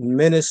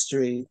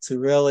ministry to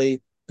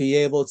really be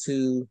able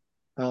to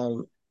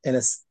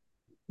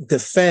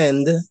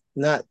defend,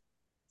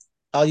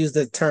 I'll use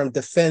the term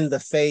defend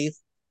the faith.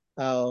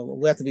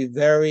 We have to be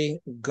very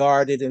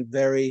guarded and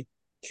very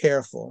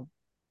careful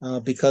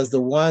because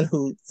the one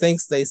who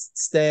thinks they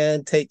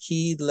stand, take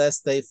heed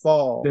lest they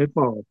fall.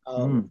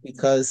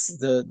 Because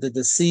the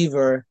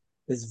deceiver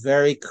is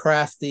very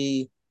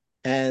crafty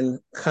and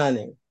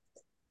cunning.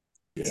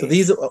 Yes.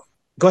 So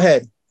go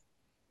ahead.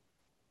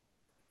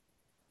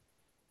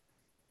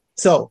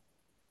 So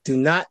do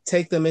not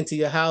take them into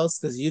your house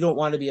because you don't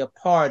want to be a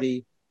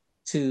party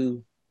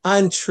to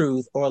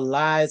untruth or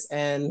lies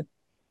and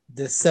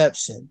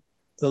deception.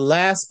 The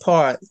last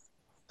part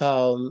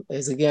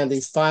is, again,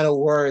 these final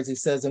words he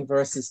says in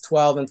verses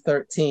 12 and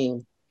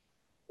 13.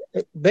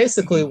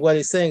 Basically, what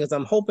he's saying is,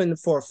 I'm hoping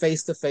for a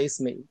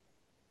face-to-face meeting.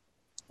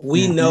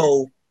 We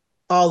know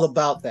all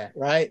about that,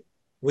 right?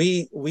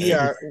 We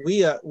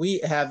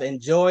have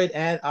enjoyed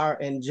and are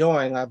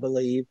enjoying, I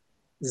believe,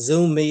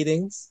 Zoom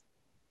meetings.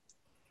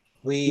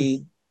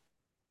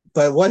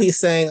 But what he's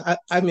saying,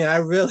 I mean, I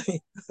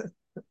really,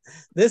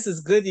 this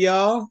is good,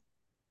 y'all,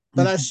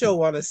 but I sure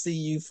want to see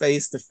you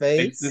face to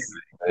face.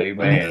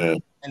 Amen.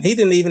 And he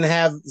didn't even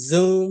have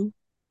Zoom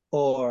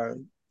or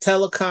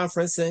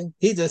teleconferencing.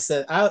 He just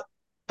said, I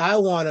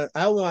want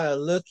to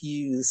look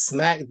you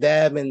smack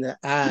dab in the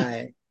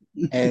eye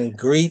and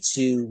greet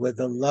you with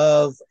the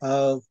love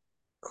of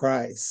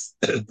Christ.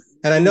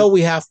 And I know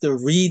we have to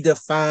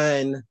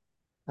redefine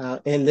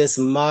in this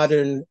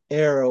modern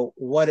era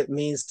what it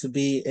means to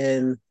be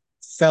in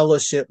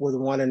fellowship with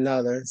one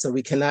another. So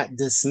we cannot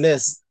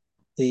dismiss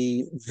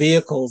the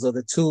vehicles or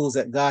the tools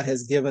that God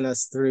has given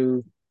us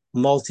through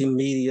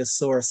multimedia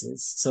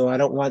sources. So I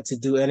don't want to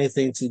do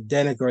anything to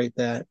denigrate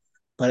that,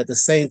 but at the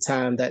same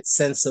time, that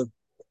sense of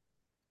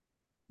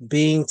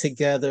being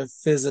together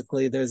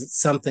physically, there's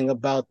something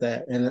about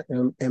that.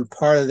 And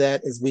part of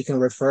that is we can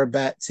refer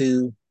back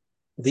to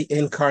the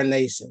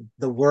incarnation.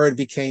 The Word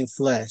became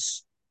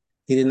flesh.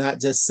 He did not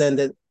just send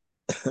it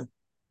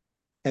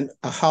a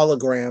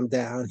hologram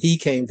down. He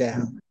came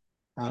down.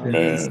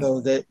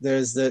 So that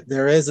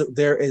there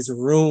is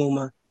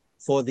room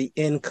for the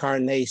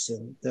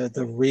incarnation,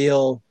 the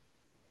real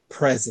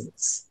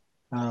presence.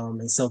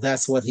 And so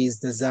that's what he's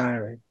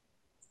desiring.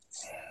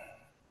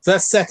 So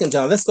that's 2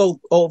 John. Let's go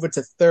over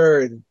to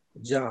 3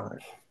 John.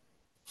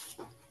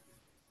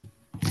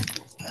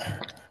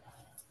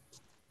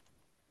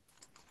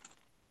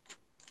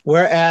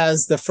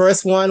 Whereas the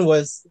first one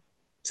was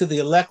to the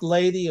elect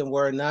lady, and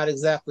we're not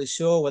exactly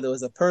sure whether it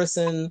was a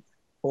person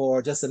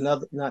or just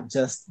another, not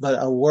just,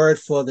 but a word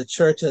for the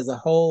church as a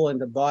whole and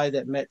the body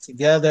that met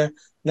together.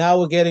 Now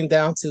we're getting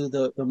down to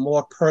the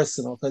more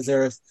personal, because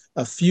there's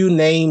a few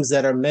names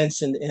that are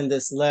mentioned in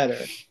this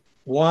letter.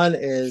 One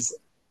is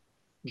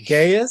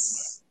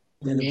Gaius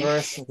in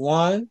verse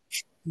 1.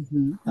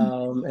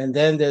 And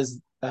then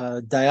there's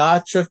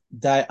Diotrephes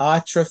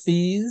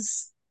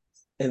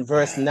in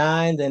verse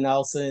 9, then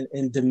also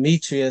in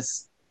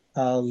Demetrius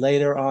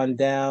later on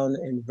down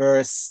in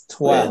verse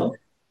 12.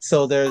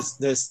 So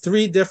there's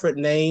 3 different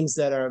names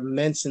that are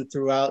mentioned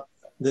throughout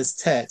this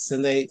text,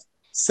 and they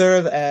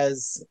serve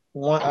as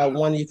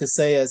one you could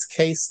say as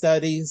case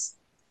studies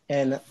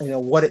and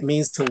what it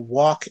means to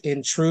walk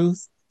in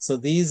truth. So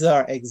these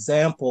are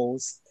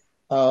examples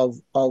of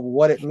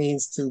what it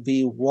means to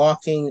be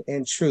walking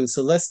in truth.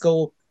 So let's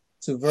go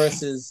to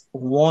verses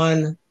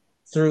 1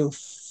 through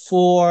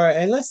 4,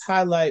 and let's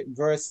highlight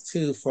verse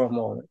 2 for a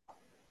moment,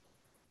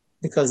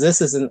 because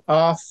this is an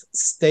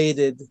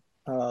oft-stated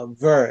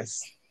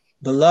verse.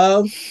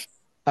 Beloved,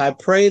 I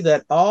pray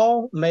that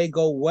all may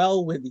go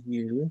well with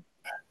you,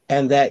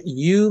 and that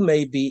you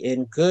may be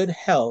in good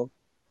health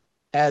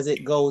as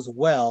it goes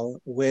well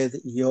with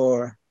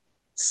your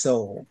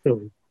soul.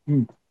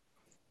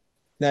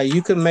 Now,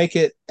 you can make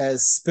it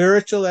as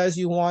spiritual as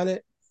you want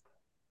it,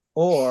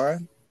 or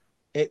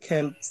it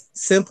can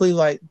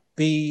simply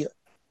be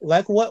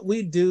like what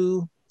we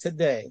do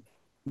today.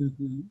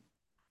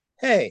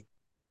 Hey,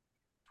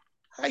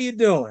 how you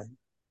doing?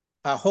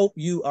 I hope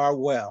you are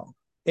well.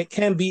 It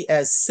can be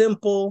as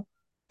simple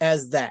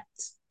as that.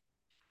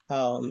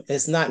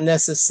 It's not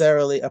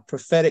necessarily a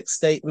prophetic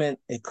statement.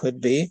 It could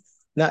be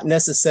not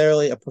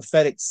necessarily a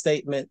prophetic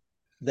statement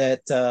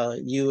that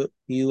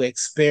you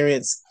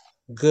experience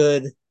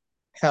good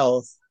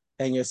health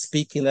and you're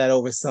speaking that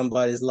over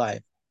somebody's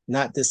life.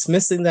 Not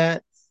dismissing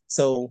that.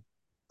 So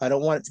I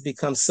don't want it to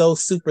become so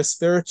super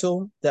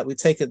spiritual that we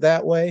take it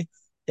that way.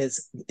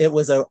 It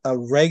was a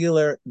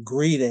regular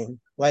greeting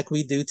like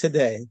we do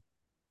today,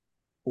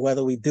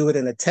 whether we do it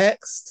in a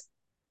text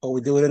or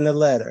we do it in a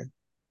letter.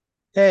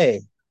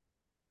 Hey,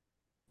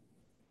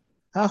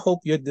 I hope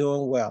you're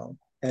doing well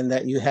and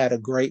that you had a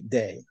great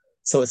day.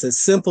 So it's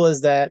as simple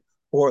as that,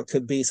 or it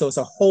could be, so it's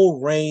a whole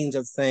range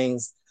of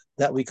things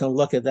that we can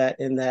look at that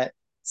in that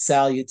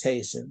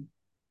salutation.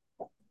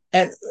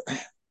 And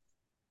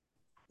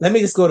let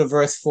me just go to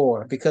verse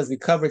 4, because we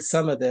covered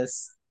some of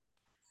this.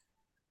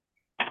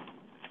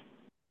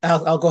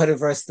 I'll go ahead to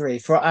verse 3.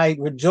 For I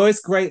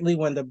rejoiced greatly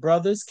when the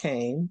brothers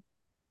came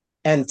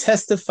and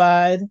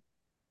testified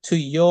to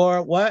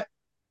your what?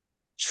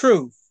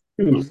 Truth.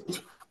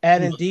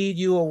 And indeed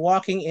you are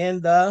walking in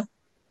the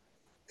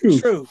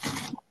truth.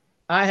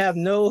 I have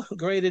no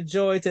greater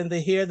joy than to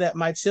hear that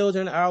my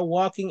children are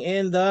walking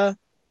in the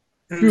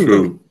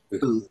truth.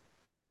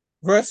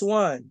 Verse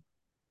 1,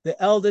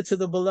 the elder to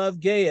the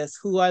beloved Gaius,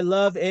 who I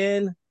love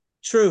in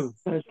truth.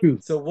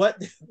 So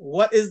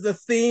what is the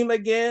theme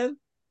again?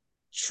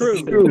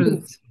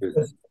 Truth.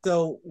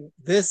 So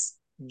this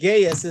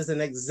Gaius is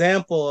an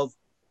example of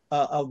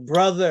a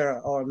brother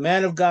or a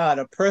man of God,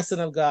 a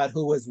person of God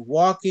who was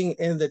walking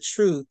in the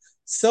truth,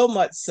 so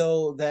much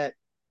so that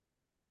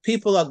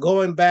people are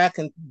going back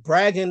and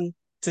bragging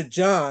to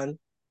John,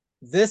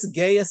 this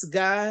Gaius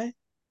guy,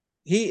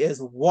 he is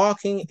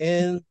walking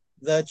in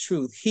the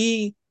truth.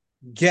 He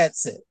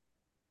gets it.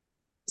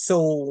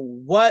 So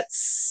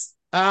what's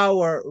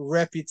our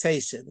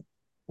reputation?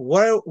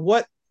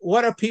 What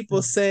are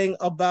people saying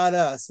about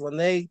us when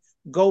they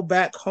go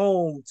back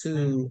home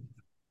to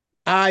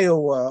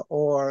Iowa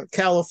or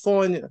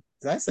California?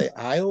 Did I say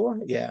Iowa?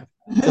 Yeah,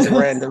 just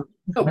random.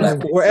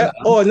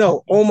 Oh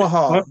no,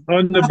 Omaha.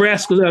 Or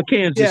Nebraska or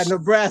Kansas. Yeah,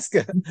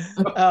 Nebraska.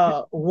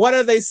 What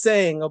are they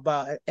saying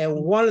about it? And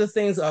one of the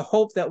things I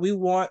hope that we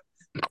want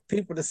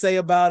people to say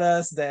about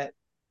us, that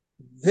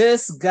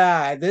this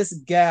guy, this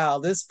gal,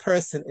 this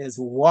person is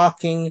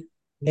walking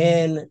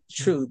in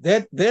truth.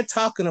 They're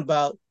talking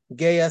about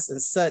Gaius in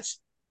such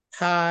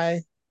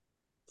high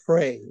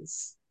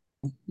praise.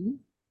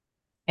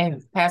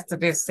 And Pastor,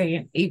 they're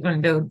saying,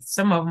 even though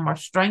some of them are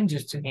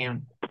strangers to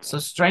him, so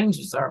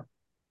strangers are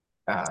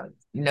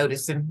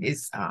noticing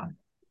his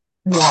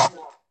walk.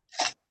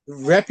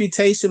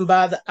 Reputation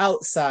by the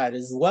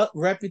outsiders, what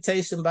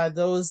reputation by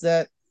those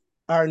that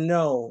are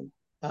known.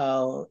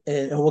 And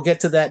we'll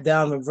get to that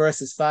down in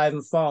verses 5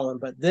 and following.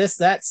 But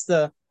that's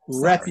the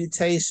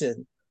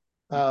reputation.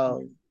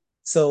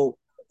 So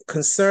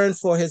concern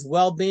for his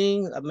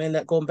well-being. I mean,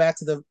 that going back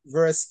to the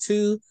verse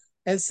 2.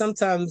 And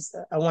sometimes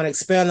I want to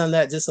expand on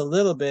that just a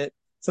little bit.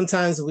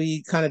 Sometimes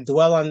we kind of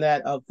dwell on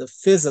that of the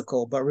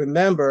physical, but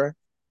remember,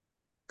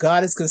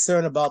 God is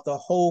concerned about the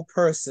whole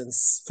person,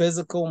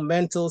 physical,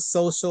 mental,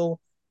 social,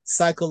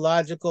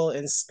 psychological,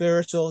 and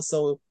spiritual.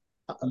 So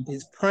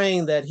he's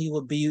praying that he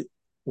will be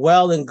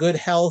well and good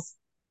health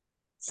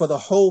for the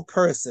whole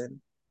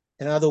person.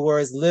 In other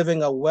words,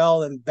 living a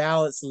well and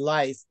balanced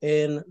life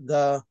in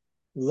the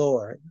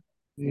Lord,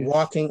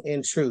 walking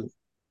in truth.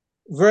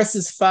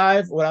 Verses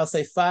 5, what I'll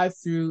say 5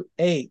 through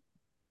 8.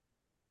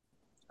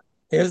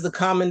 Here's the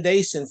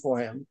commendation for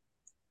him.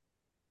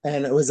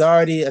 And it was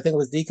already, I think it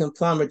was Deacon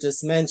Plummer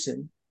just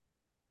mentioned.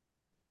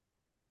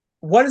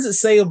 What does it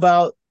say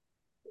about,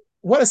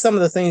 what are some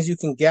of the things you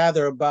can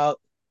gather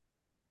about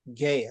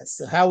Gaius?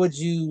 So how would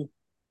you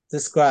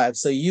describe?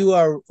 So you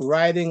are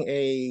writing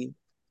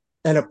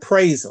an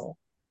appraisal.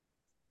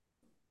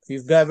 If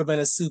you've ever been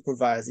a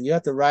supervisor, you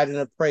have to write an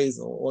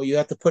appraisal, or you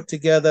have to put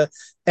together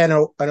an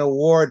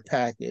award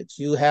package.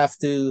 You have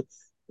to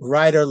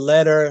write a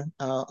letter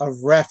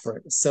of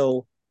reference.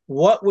 So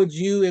what would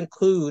you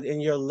include in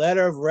your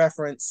letter of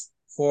reference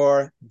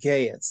for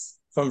Gaius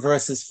from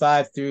verses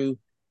 5 through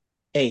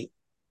 8?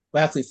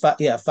 Well, actually, 5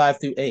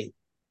 through 8.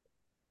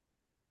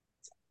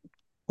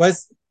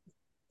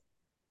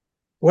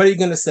 What are you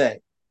going to say?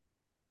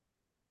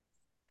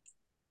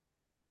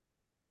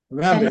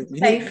 Remember, and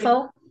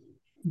faithful.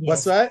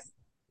 What's that?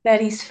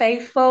 That he's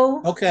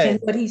faithful Okay. in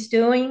what he's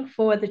doing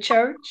for the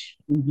church.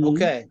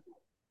 Okay.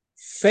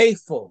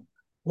 Faithful.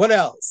 What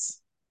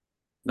else?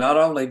 Not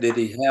only did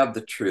he have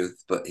the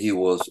truth, but he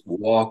was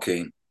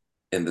walking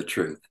in the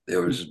truth.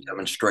 There was a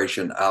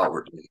demonstration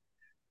outwardly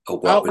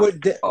of what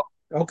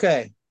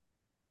okay.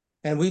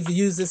 And we've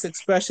used this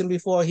expression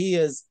before. He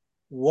is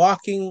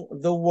walking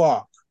the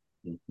walk.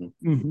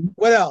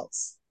 What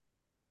else?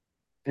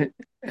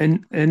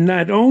 And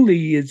not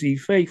only is he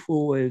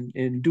faithful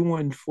in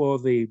doing for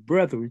the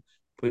brethren,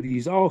 but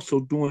he's also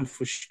doing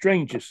for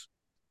strangers.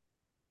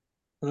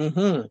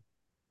 Okay.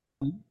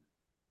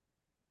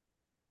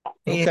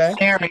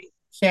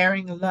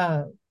 Sharing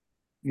love.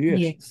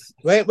 Yes.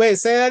 Wait,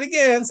 say that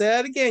again. Say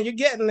that again. You're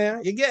getting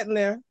there. You're getting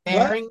there.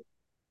 Sharing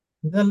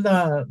the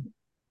love.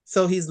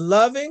 So he's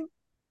loving.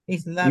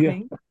 He's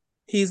loving. Yeah.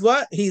 He's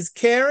what? He's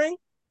caring.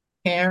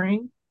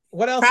 Caring.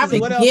 What else?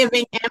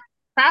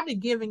 Probably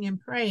giving and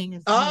praying.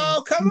 As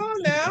well. Come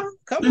on now.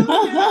 Come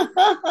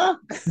on.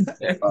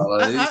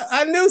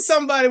 I knew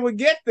somebody would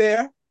get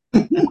there.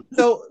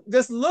 So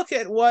just look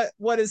at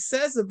what it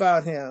says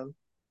about him.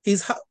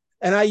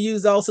 And I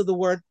use also the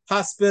word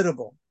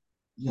hospitable.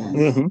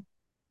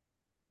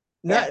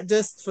 Not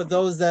just for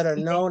those that are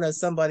known, as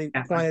somebody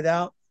pointed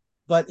out,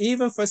 but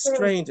even for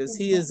strangers.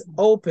 He is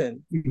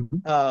open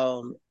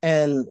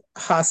and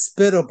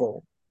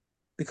hospitable,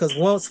 because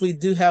once we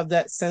do have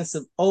that sense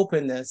of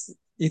openness,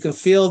 you can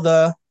feel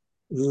the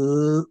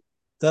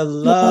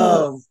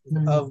love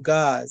of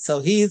God.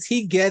 So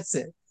he gets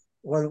it.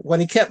 When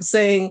he kept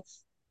saying,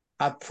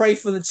 I pray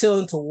for the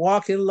children to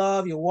walk in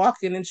love, you're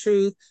walking in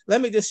truth.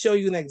 Let me just show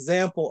you an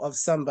example of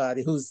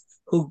somebody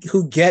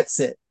who gets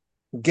it.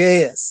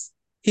 Gaius.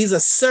 He's a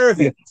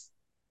servant.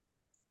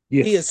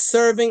 Yes. He is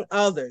serving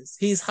others.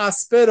 He's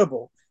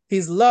hospitable.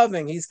 He's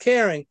loving. He's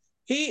caring.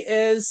 He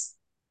is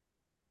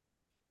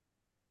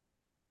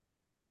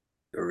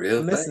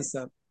missing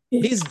something.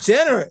 He's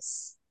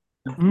generous.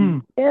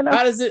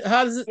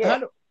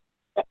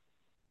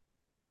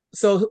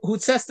 So who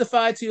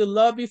testified to your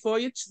love before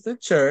the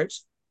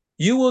church,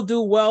 you will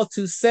do well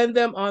to send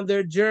them on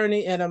their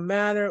journey in a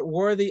manner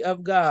worthy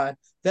of God.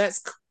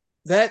 That's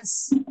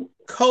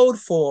code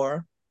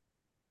for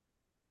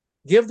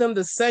give them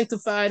the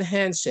sanctified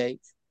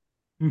handshake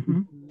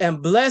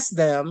and bless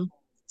them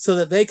so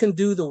that they can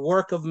do the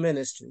work of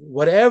ministry.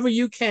 Whatever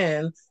you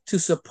can to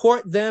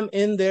support them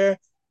in their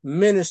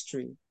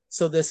ministry.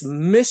 So this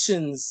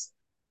missions,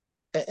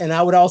 and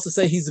I would also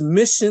say he's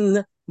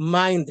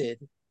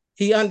mission-minded.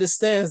 He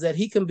understands that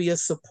he can be a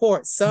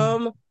support.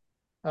 Some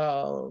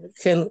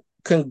can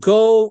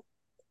go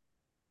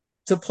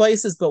to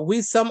places, but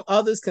some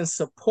others can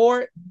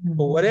support,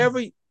 or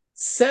whatever,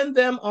 send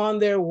them on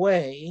their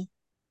way.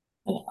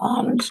 And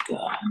honors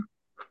God.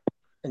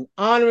 And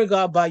honoring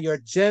God by your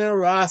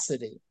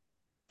generosity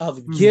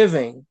of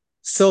giving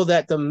so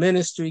that the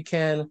ministry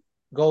can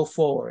go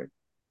forward.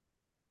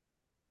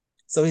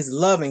 So he's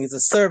loving, he's a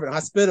servant,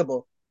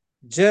 hospitable,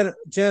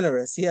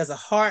 generous. He has a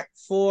heart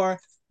for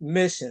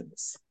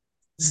missions.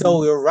 So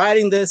we're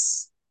writing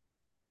this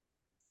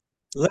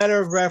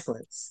letter of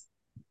reference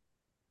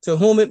to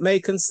whom it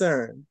may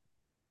concern.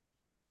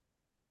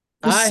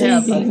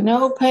 Receiving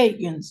no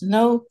pagans,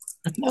 no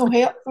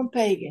help from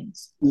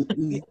pagans.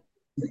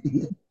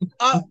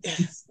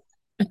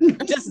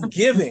 Just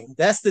giving.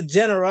 That's the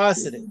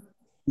generosity.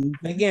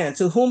 Again,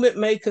 to whom it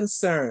may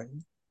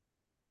concern.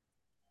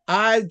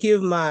 I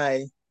give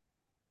my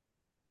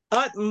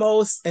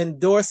utmost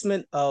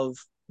endorsement of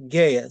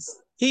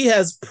Gaius. He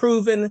has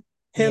proven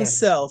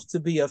himself to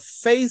be a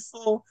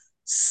faithful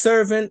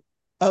servant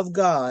of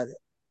God.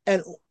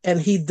 And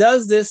he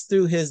does this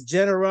through his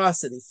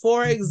generosity.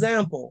 For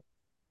example,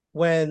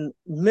 when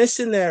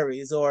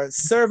missionaries or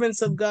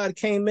servants of God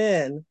came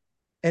in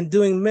and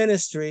doing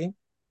ministry,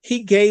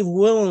 he gave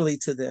willingly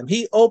to them.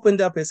 He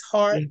opened up his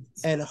heart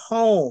and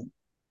home.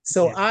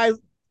 So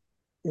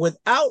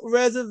without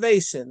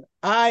reservation,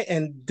 I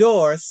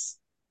endorse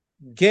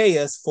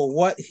Gaius for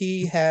what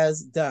he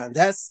has done.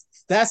 That's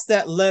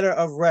that letter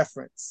of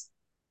reference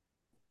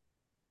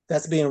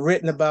that's being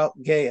written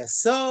about Gaius.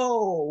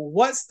 So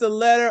what's the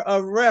letter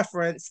of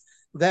reference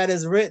that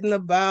is written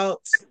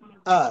about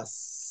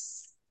us?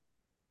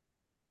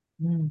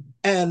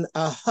 And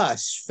a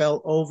hush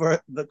fell over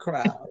the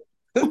crowd.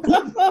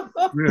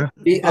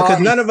 Because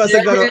none of us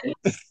are going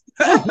to...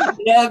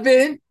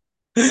 Loving.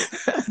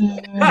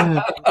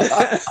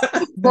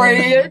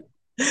 Praying.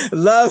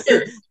 Love,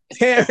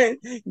 caring,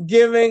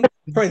 giving,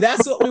 praying.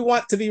 That's what we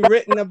want to be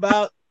written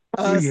about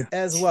us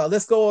as well.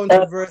 Let's go on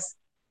to verse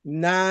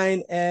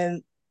 9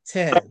 and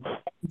 10.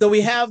 So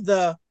we have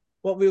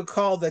what we would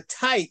call the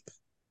type,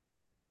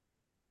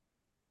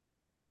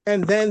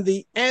 and then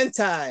the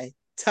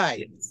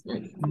anti-type.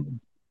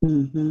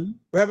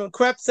 Reverend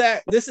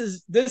Krepsack, this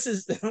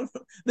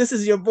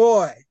is your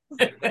boy,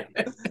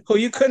 who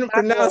you couldn't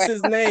pronounce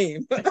his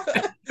name.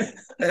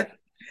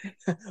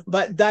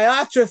 But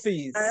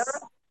Diotrephes,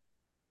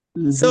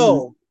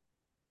 So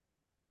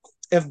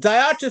if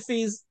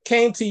Diotrephes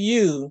came to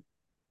you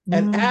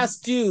and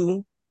asked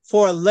you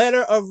for a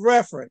letter of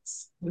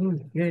reference. Oh,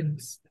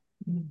 goodness.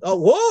 Oh,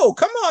 whoa,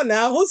 come on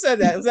now. Who said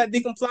that? Was that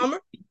Deacon Plummer?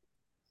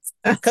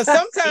 Because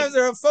sometimes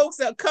there are folks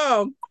that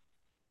come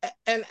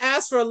and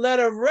ask for a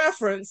letter of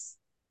reference.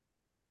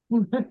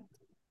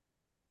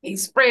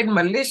 He's spreading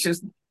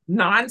malicious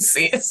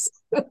nonsense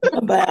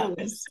about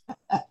us.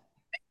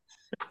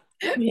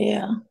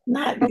 Yeah,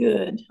 not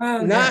good.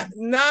 Oh, not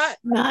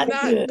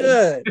good.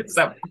 good.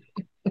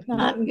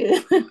 Not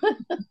good.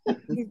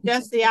 He's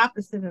just the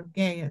opposite of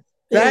Gaius.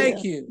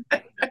 Thank you.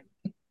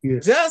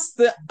 Yes. Just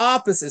the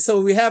opposite. So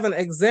we have an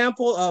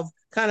example of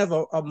kind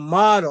of a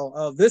model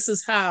of this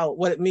is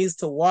what it means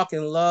to walk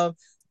in love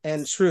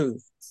and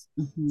truth.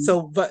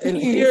 So, and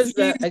here's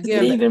that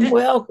again. Even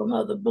welcome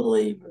other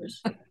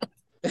believers.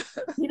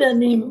 He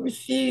doesn't even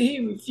refuse. He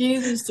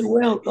refuses to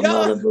welcome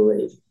other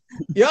believers.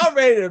 Y'all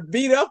ready to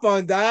beat up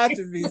on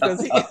Diotrephes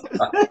because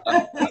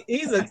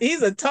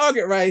he's a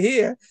target right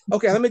here.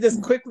 Okay, let me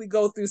just quickly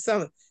go through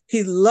some.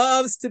 He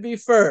loves to be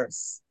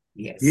first.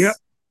 Yes. Yep.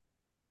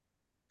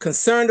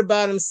 Concerned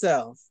about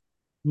himself.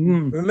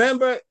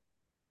 Remember,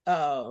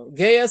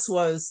 Gaius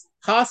was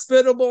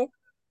hospitable.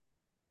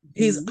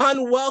 He's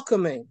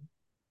unwelcoming,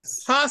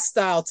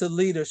 hostile to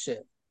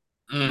leadership.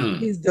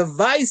 He's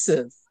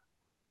divisive.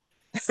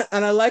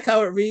 And I like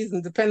how it reads,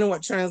 and depending on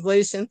what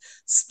translation,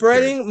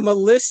 spreading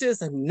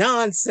malicious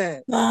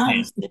nonsense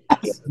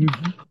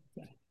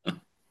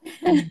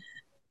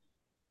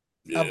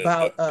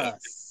about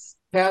us.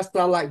 Pastor,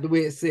 I like the way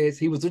it says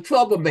he was a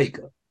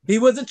troublemaker. He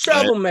was a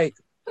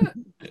troublemaker.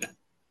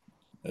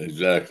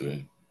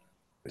 Exactly.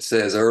 It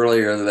says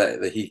earlier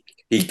that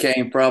he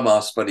came from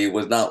us, but he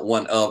was not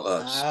one of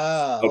us.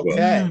 Ah,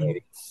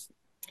 okay.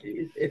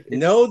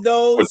 Know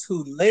those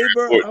who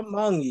labor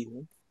among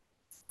you.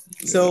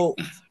 So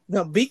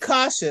now be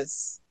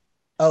cautious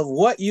of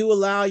what you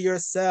allow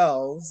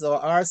yourselves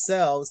or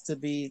ourselves to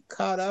be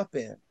caught up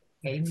in.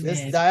 Amen. This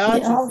He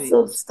Diotrephes.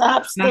 also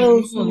stops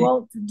those who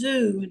want to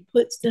do and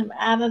puts them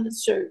out of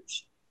the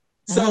church.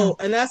 So,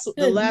 and that's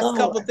the last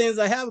couple of things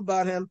I have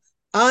about him.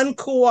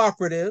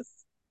 Uncooperative,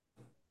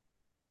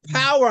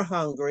 power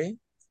hungry,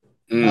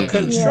 a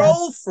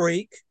control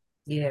freak.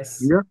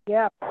 Yes.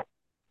 Yep.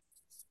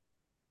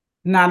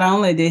 Not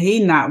only did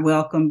he not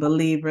welcome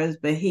believers,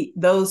 but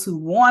those who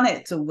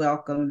wanted to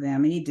welcome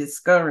them, he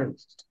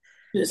discouraged.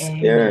 Yes.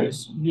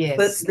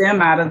 Puts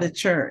them out of the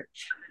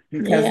church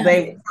because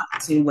they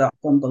want to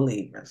welcome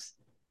believers.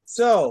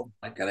 So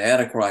like an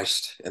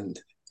antichrist in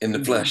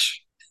the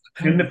flesh.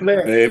 In the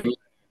flesh. Maybe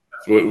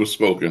that's what was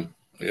spoken.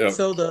 Yeah.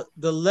 So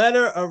the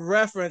letter of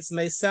reference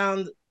may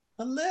sound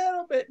a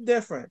little bit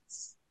different.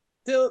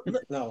 Still,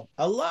 no,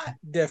 a lot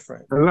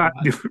different. A lot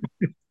different.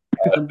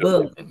 A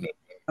bully.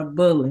 A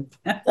bully.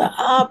 The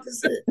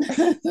opposite.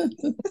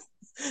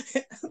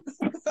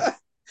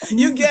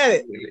 You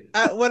get it.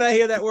 When I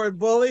hear that word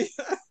bully,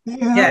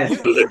 yes.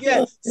 you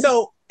get it.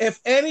 So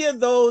if any of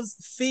those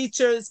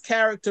features,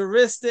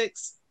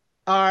 characteristics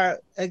are,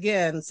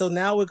 again, so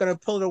now we're going to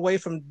pull it away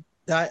from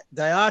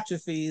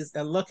Diotrephes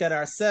and look at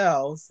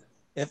ourselves.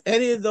 If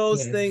any of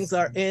those things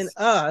are in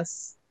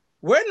us,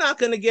 we're not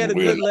going to get a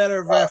good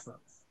letter of reference.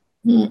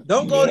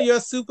 Don't go to your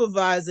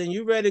supervisor and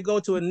you're ready to go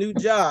to a new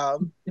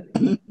job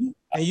and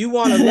you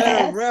want a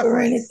letter of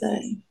reference. For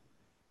anything.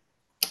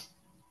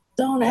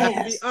 Don't ask.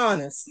 To be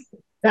honest.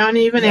 Don't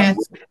even ask.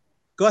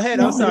 Go ahead.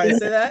 I'm sorry.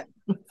 Say that.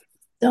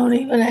 Don't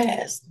even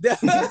ask.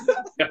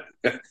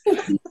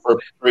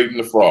 Perpetrating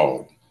the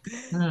fraud.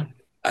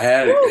 I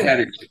had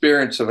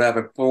experience of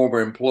having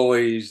former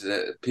employees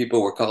that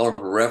people were calling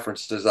for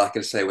references. I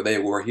can say, well, they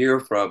were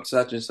here from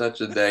such and such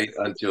a date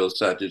until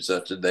such and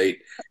such a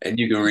date, and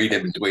you can read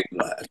in between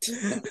that.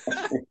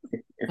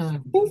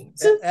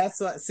 That's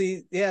what.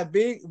 See, yeah,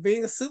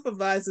 being a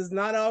supervisor is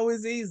not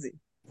always easy.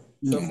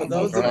 So for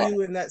those of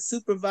you in that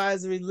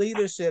supervisory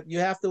leadership, you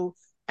have to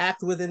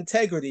act with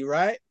integrity,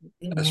 right?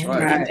 That's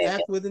right.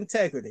 Act with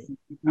integrity.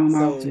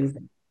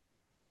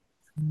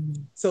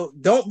 So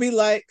don't be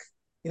like.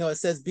 It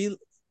says be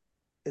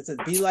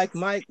like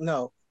Mike?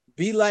 No.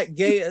 Be like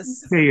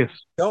Gaius.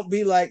 Don't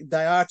be like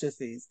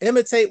Diotrephes.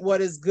 Imitate what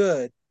is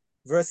good.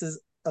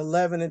 Verses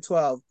 11 and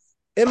 12.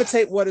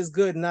 Imitate what is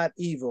good, not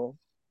evil.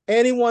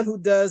 Anyone who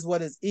does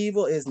what is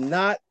evil is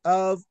not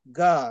of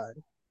God.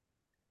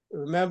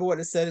 Remember what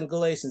it said in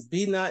Galatians.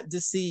 Be not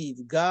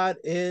deceived. God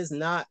is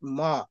not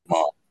mocked.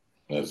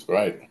 That's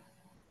right.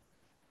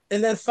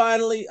 And then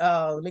finally,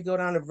 let me go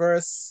down to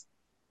verse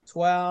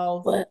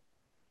 12.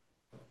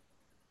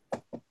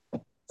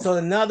 So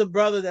another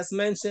brother that's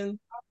mentioned,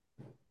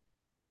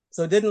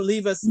 so it didn't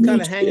leave us kind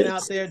of hanging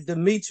out there.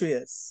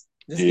 Demetrius.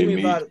 Just give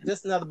me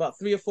about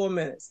 3 or 4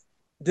 minutes.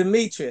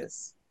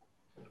 Demetrius.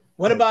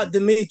 What about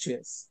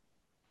Demetrius?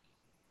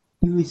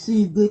 He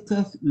received good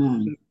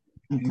testimony.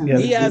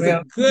 He has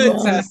a good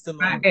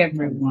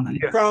testimony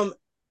from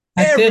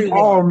everyone.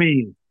 All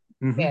men.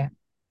 Yeah.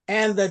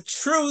 And the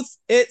truth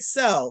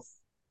itself,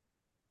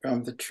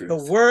 from the truth,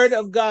 the word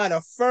of God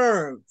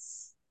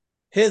affirms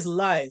his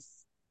life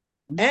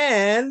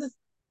and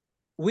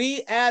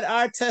we add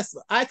our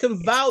testimony. I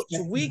can vouch,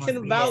 we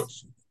can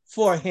vouch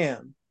for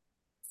him.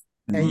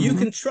 And you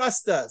can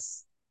trust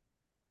us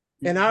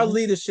in our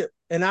leadership,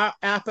 in our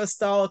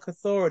apostolic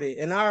authority,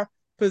 in our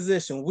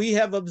position. We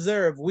have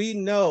observed, we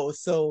know.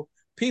 So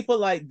people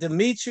like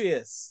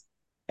Demetrius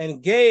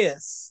and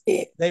Gaius,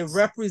 they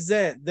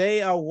represent,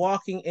 they are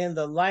walking in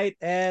the light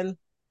and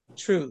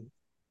truth.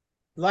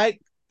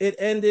 Like it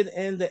ended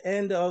in the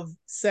end of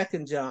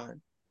 2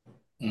 John.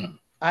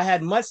 I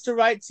had much to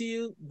write to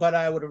you, but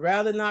I would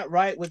rather not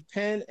write with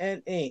pen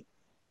and ink.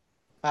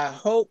 I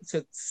hope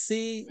to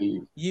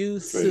see you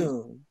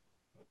soon.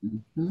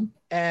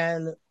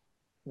 And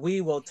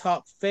we will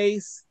talk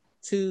face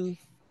to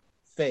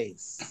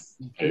face.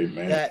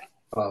 Amen. That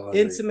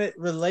intimate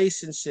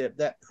relationship,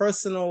 that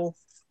personal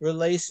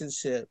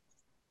relationship.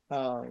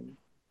 And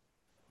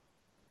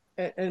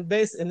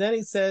then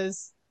he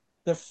says,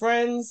 the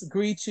friends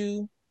greet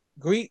you,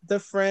 greet the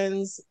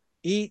friends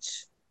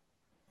each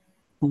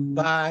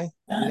by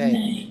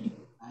name.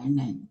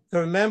 So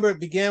remember, it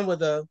began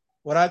with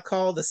what I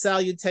call the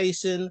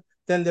salutation,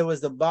 then there was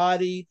the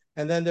body,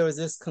 and then there was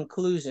this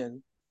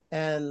conclusion.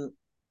 And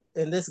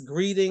in this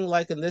greeting,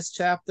 like in this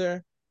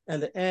chapter,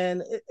 and the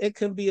end, it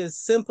can be as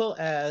simple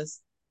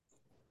as,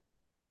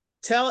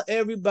 tell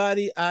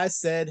everybody I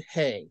said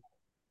hey.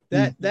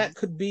 That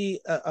could be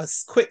a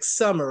quick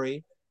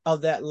summary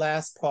of that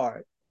last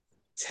part.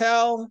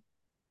 Tell,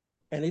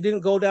 and he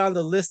didn't go down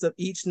the list of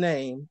each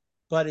name,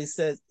 but he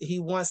says he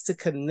wants to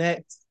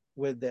connect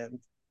with them.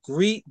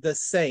 Greet the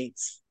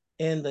saints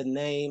in the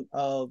name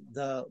of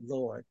the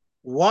Lord.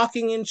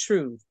 Walking in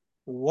truth,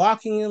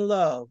 walking in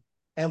love.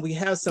 And we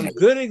have some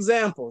good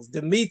examples,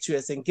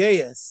 Demetrius and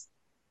Gaius.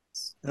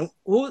 And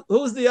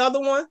who's the other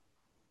one?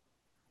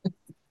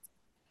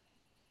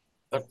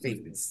 You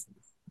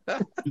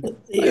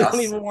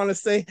don't even want to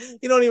say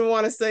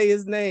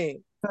his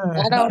name.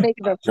 I don't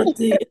either.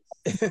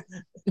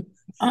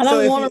 I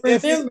don't want to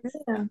remember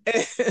him.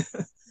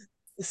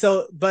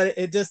 So, but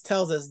it just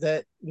tells us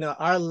that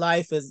our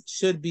life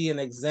should be an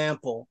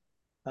example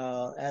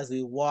as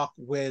we walk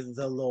with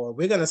the Lord.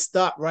 We're going to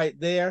stop right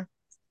there.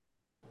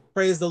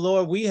 Praise the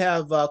Lord. We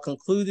have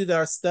concluded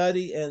our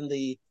study in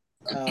the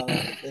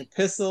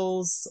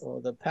epistles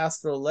or the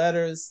pastoral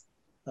letters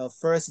of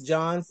 1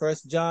 John, 2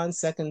 John,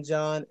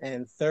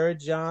 and 3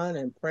 John.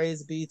 And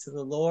praise be to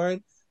the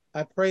Lord.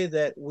 I pray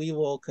that we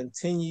will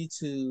continue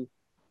to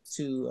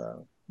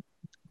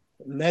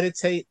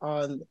meditate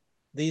on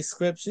these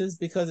scriptures,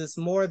 because it's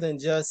more than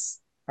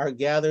just our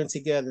gathering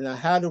together. Now,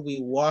 how do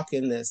we walk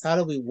in this? How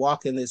do we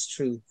walk in this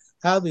truth?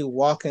 How do we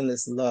walk in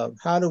this love?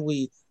 How do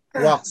we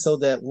walk so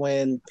that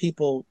when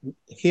people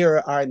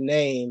hear our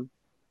name,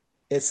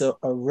 it's a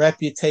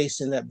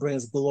reputation that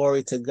brings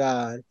glory to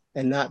God,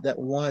 and not that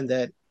one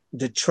that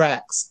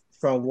detracts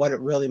from what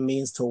it really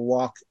means to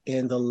walk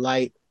in the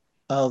light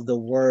of the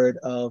word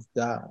of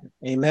God.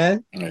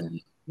 Amen? Amen.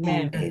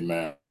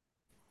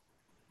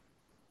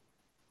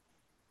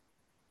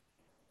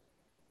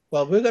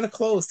 Well, we're going to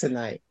close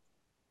tonight.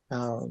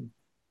 And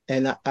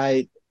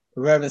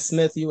Reverend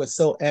Smith, you were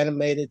so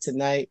animated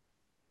tonight.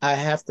 I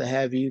have to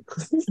have you.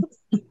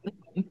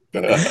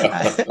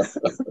 Pastor,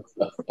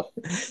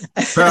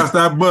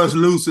 I bust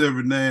loose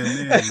every now and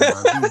then. I do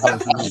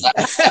bust loose.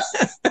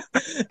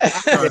 I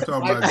start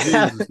talking about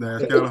Jesus now.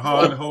 It's kind of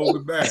hard to hold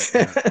it back.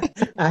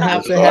 I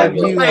have to have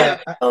you.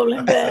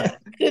 Holding back.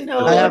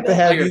 I have to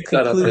have you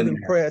conclude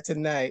in prayer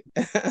tonight.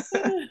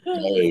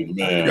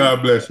 Amen.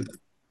 God bless you.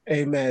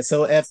 Amen.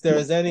 So if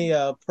there's any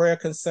prayer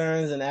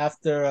concerns, and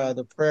after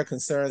the prayer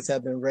concerns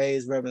have been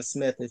raised, Reverend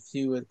Smith, if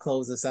you would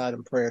close us out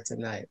in prayer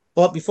tonight.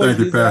 But before Thank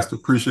you, Pastor.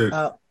 Appreciate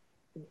it.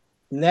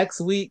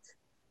 Next week,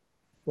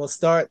 we'll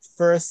start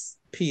 1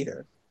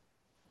 Peter.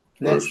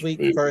 Next week,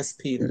 1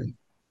 Peter,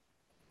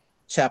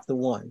 chapter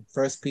 1.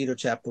 1 Peter,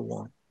 chapter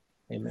 1.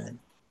 Amen.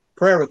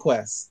 Prayer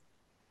requests.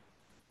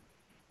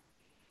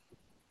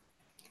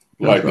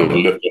 Like to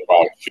lift up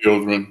our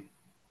children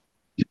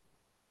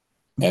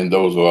and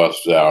those of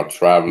us that are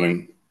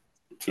traveling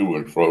to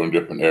and fro in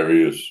different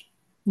areas,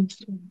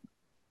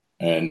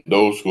 and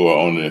those who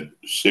are on the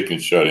sick and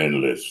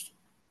shut-in list.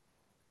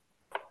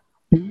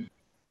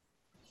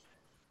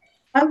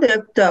 I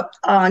lift up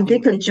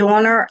Deacon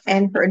Joyner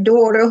and her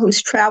daughter,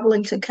 who's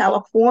traveling to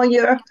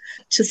California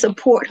to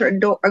support her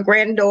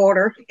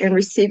granddaughter in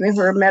receiving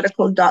her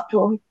medical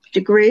doctoral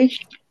degree.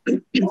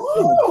 Amen.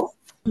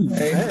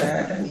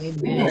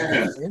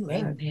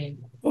 Amen.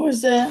 Who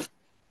is that?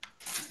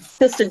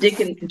 Sister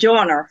Deacon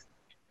Joyner,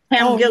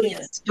 Pam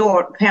Gilliard's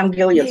daughter. Pam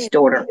Gilliard's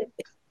daughter.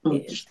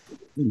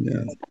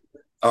 Yeah.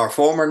 Our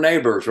former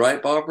neighbors,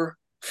 right, Barbara?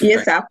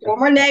 Yes, our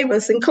former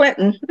neighbors in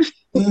Clinton.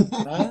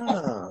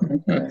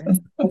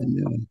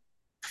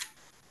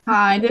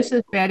 Hi, this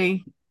is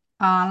Betty.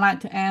 I'd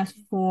like to ask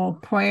for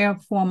prayer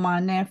for my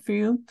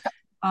nephew.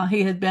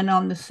 He has been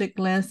on the sick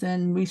list,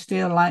 and we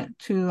still like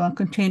to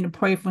continue to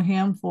pray for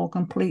him for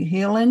complete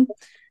healing.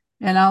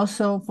 And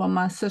also for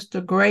my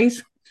sister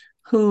Grace,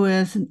 who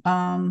is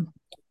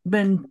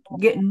been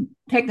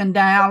taking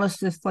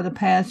dialysis for the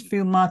past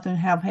few months and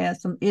have had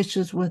some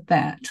issues with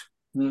that.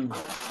 I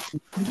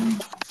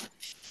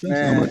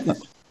would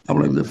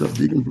like to lift up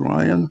Deacon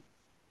Brian.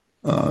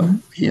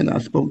 He and I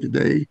spoke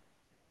today,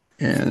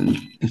 and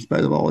in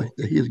spite of all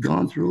that he has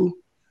gone through,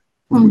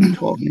 when we were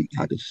talking,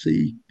 I could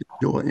see the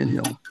joy in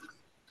him.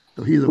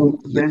 So he's a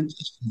living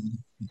testimony.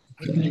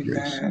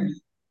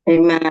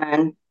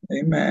 Amen.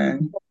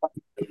 Amen.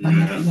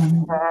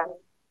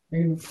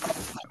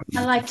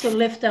 I'd like to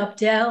lift up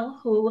Dell,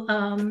 who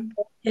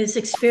is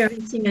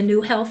experiencing a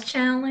new health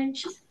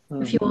challenge.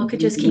 If you all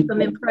could just keep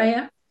him in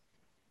prayer.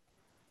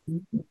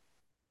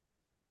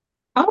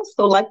 I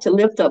also like to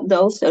lift up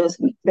those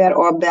that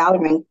are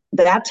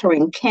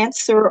battling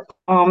cancer.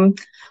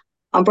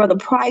 Brother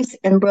Price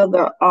and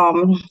Brother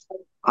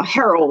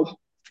Harold,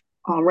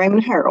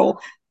 Raymond Harold.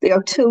 They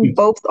are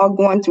both are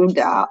going through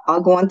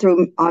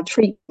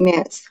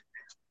treatments.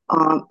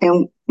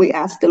 And we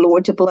ask the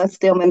Lord to bless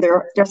them and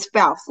their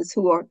spouses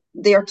who are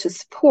there to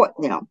support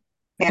them,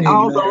 and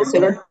all those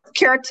that are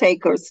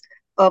caretakers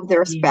of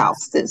their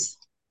spouses.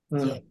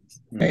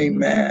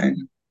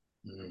 Amen.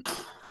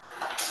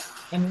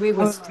 And we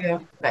would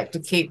still like to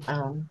keep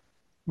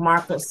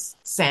Marcus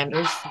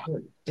Sanders,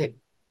 that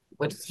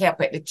would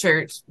help at the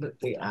church with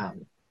the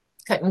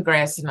cutting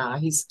grass and all.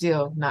 He's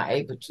still not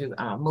able to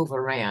move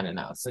around and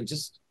all. So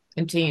just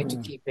continue to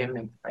keep him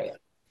in prayer.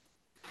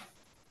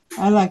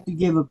 I'd like to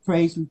give a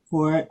praise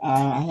report.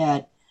 I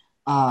had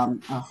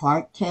a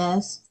heart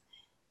test,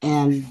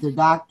 and the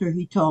doctor,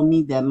 he told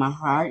me that my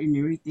heart and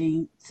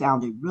everything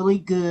sounded really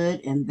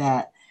good, and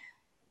that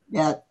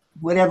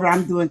whatever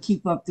I'm doing,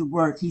 keep up the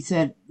work. He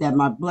said that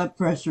my blood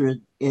pressure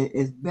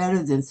is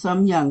better than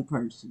some young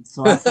person.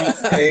 So I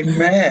thank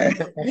Amen.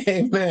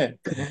 Amen.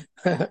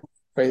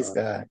 Praise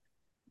God.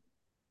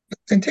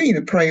 Continue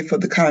to pray for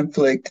the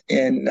conflict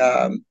in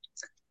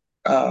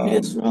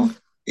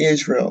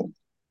Israel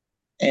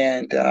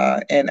and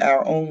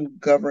our own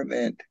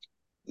government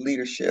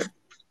leadership,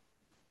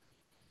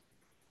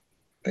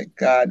 that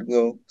God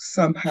will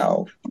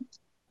somehow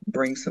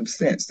bring some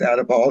sense out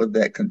of all of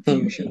that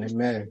confusion.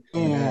 Amen.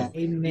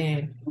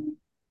 Amen.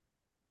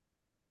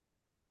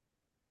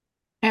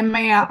 And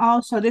may I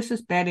also, this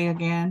is Betty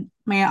again,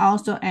 may I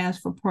also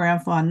ask for prayer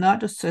for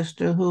another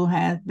sister who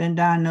has been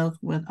diagnosed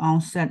with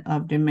onset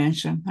of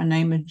dementia. Her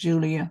name is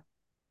Julia.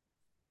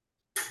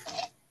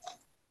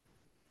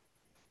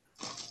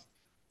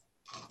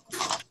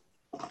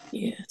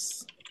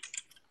 Yes.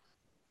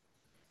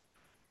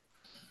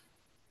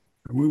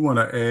 We want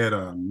to add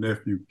a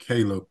nephew,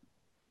 Caleb,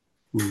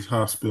 who is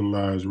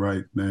hospitalized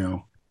right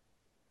now,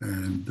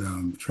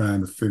 and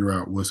trying to figure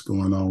out what's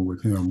going on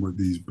with him with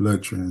these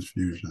blood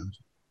transfusions.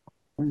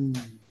 All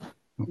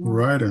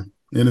right.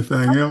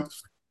 Anything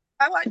else?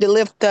 I'd like to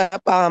lift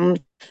up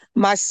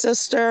my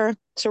sister,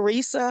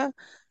 Teresa,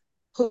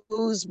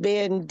 who's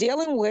been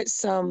dealing with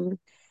some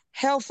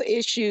health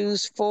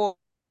issues for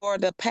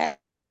the past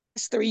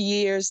 3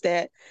 years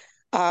that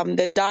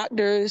the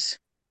doctors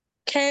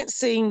can't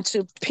seem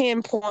to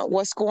pinpoint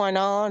what's going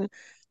on.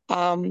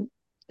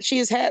 She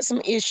has had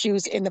some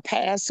issues in the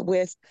past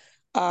with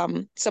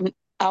some,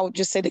 I would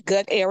just say, the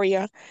gut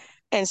area.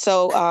 And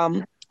so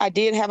I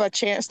did have a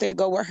chance to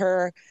go with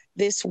her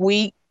this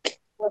week.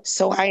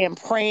 So I am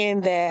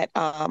praying that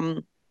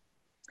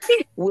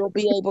we'll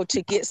be able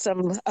to get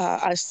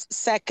a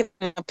second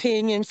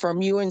opinion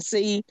from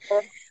UNC.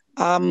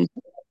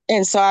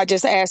 And so I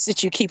just ask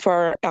that you keep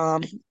her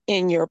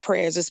in your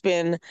prayers. It's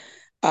been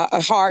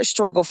a hard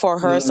struggle for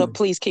her, so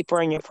please keep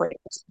her in your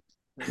prayers.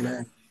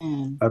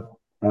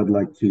 I'd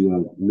like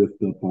to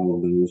lift up all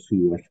of those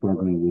who are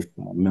struggling with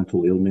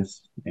mental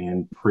illness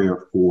and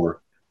prayer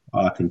for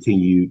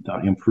continued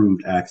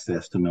improved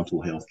access to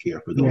mental health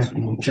care for those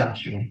who need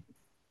it.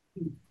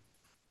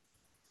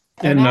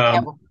 And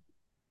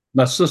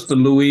my sister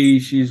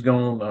Louise, she's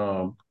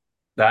gone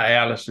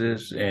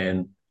dialysis,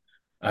 and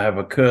I have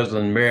a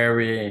cousin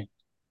Mary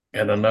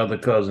and another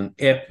cousin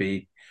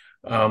Effie.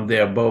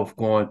 They're both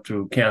going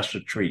through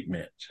cancer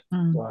treatment.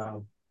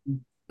 Wow.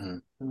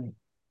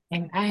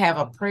 And I have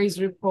a praise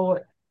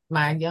report.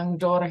 My young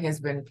daughter has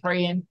been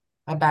praying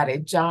about a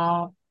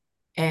job,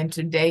 and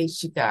today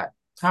she got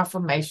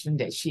confirmation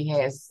that she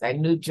has a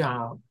new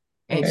job.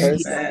 And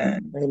she's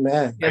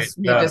just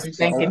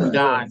thanking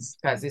God,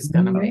 because it's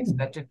going to make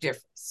such a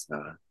difference.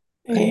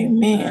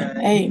 Amen.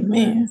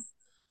 Amen.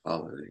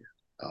 Hallelujah.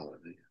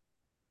 Hallelujah.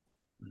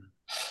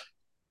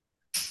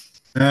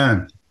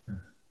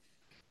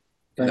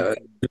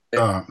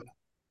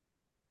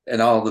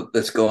 And all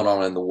that's going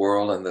on in the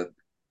world, and the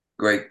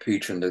great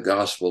preaching the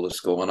gospel that's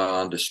going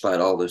on, despite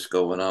all this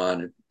going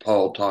on.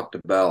 Paul talked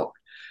about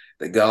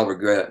that God would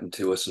grant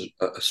unto us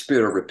a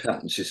spirit of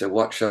repentance. He said,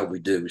 what shall we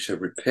do? We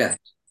should repent,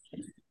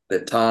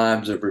 that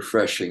times of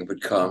refreshing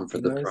would come for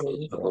the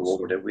presence of the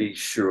Lord, and we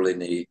surely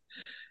need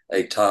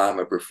a time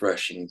of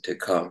refreshing to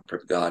come from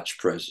God's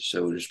presence.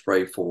 So we just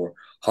pray for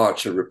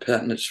hearts of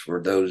repentance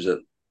for those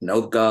that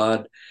know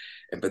God,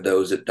 and for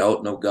those that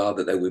don't know God,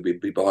 that they would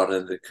be brought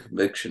into the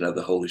conviction of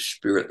the Holy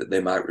Spirit, that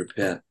they might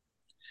repent,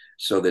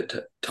 so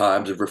that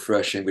times of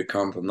refreshing would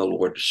come from the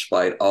Lord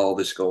despite all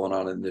this going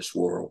on in this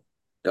world.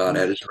 God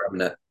had his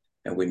remnant,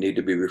 and we need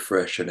to be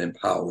refreshed and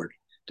empowered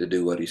to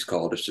do what he's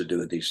called us to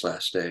do in these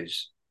last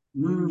days.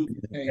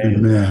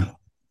 Amen.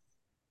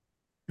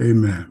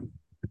 Amen.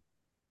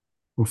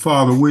 Well,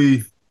 Father,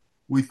 we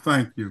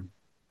thank you.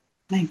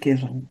 Thank you,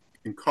 Lord.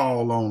 And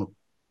call on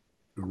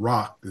the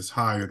rock that's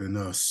higher than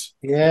us.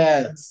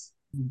 Yes.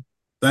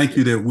 Thank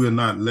you that we're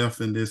not left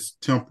in this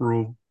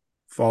temporal,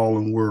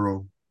 fallen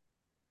world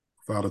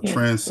without a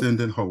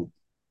transcendent hope.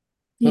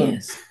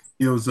 Yes.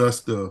 Gives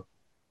us the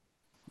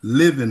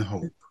living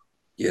hope.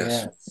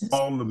 Yes.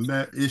 All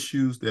the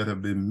issues that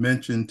have been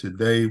mentioned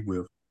today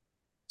with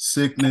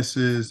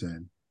sicknesses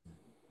and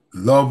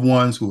loved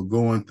ones who are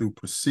going through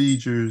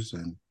procedures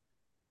and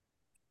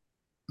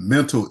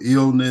mental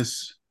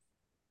illness,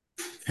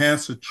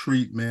 cancer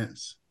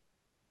treatments,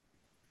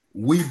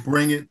 we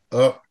bring it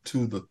up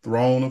to the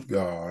throne of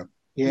God.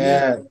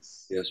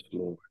 Yes. Yes,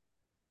 Lord.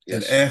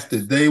 And ask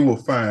that they will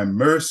find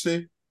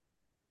mercy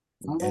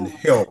and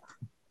help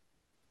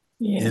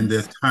in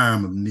their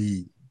time of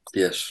need.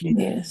 Yes.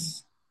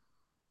 Yes.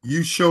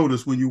 You showed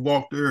us when you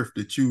walked the earth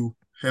that you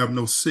have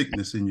no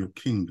sickness in your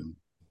kingdom.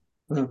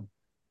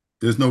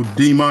 There's no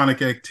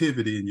demonic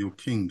activity in your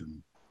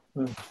kingdom.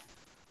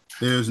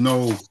 There's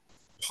no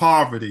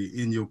poverty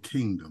in your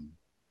kingdom.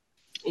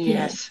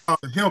 Yes.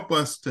 Help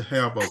us to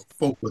have a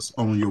focus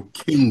on your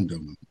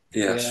kingdom.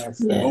 Yes.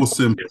 Most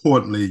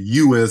importantly,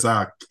 you as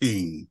our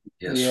king.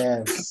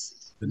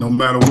 Yes. No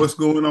matter what's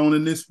going on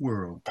in this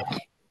world,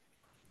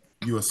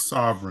 you are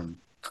sovereign.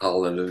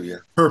 Hallelujah.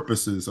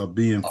 Purposes are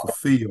being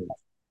fulfilled.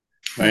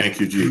 Thank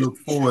you, Jesus. We look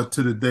forward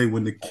to the day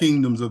when the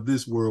kingdoms of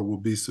this world will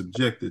be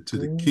subjected to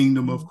the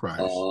kingdom of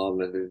Christ.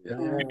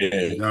 Hallelujah.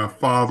 And our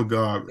Father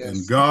God,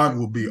 and God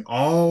will be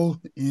all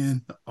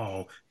in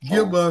all.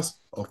 Give us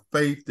a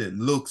faith that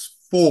looks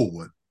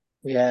forward.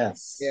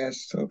 Yes.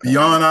 Yes.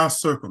 Beyond our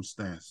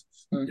circumstances.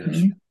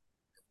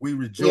 We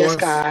rejoice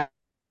God.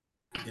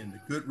 in the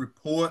good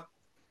report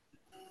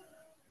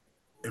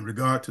in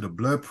regard to the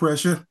blood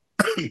pressure.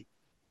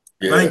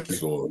 Thank you.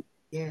 Lord.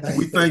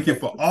 We thank you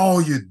for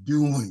all you're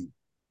doing.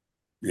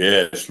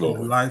 Yes, Lord.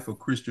 In the life of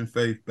Christian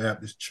Faith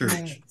Baptist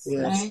Church.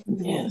 Yes.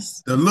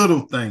 Yes. The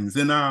little things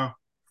in our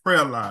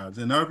prayer lives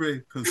and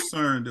every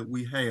concern that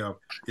we have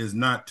is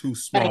not too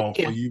small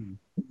for you.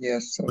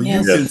 Yes. But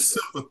you can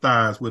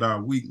sympathize with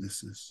our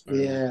weaknesses.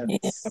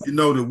 Yes. You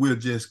know that we're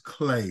just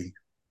clay.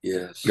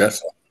 Yes.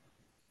 Yes.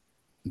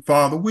 And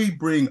Father, we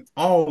bring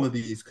all of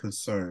these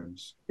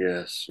concerns.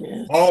 Yes.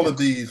 All of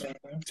these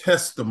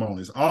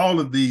testimonies, all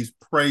of these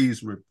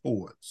praise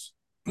reports.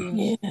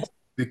 Yes.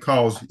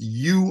 Because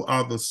you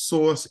are the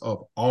source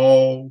of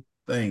all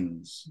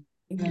things.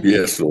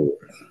 Yes, Lord.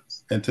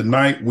 And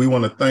tonight we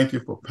want to thank you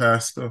for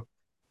Pastor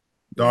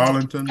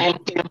Darlington.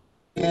 Thank you.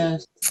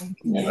 Yes.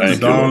 The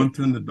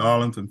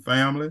Darlington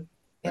family.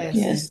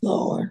 Yes,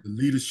 Lord. The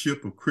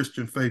leadership of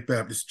Christian Faith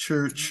Baptist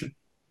Church.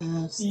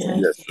 Yes.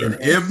 And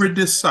every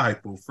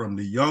disciple from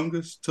the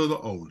youngest to the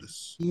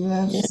oldest.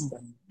 Yes.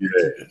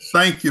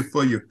 Thank you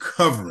for your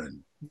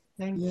covering.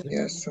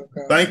 Yes.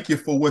 Thank you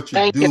for what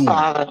you're doing.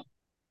 Father.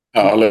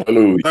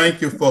 Hallelujah.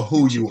 Thank you for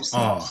who you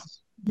are.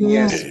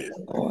 Yes.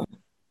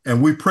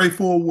 And we pray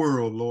for a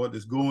world, Lord,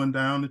 that's going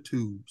down the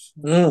tubes.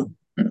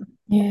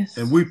 Yes.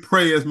 And we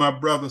pray, as my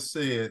brother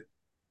said,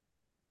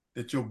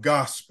 that your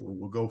gospel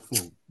will go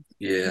forward.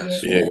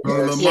 Yes.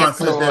 Brother Lamont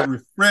said that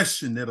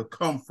refreshing that'll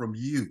come from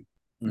you.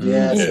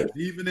 Yes.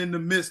 Even in the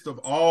midst of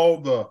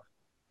all the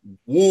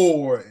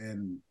war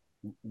and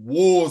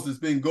wars that's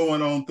been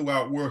going on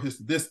throughout world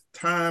history, this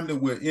time that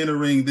we're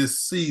entering this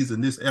season,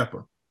 this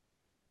epoch,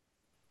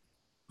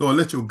 Lord,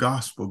 let your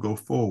gospel go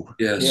forward.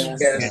 Yes.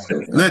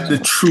 Let the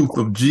truth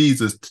of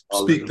Jesus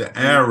speak to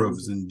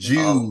Arabs and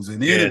Jews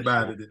and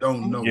anybody that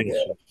don't know.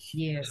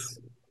 Yes.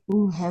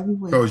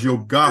 Because your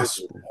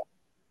gospel.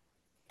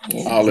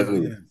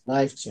 Hallelujah.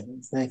 Life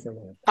change. Thank you,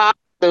 Lord.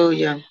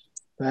 Hallelujah.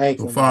 Thank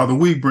So, you, Father,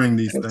 Lord. we bring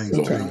these things to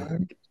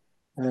you.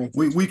 Thank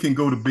you. We can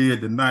go to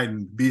bed tonight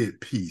and be at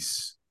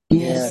peace.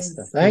 Yes.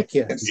 Thank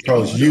you.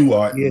 Because you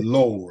are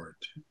Lord.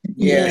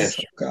 Yes.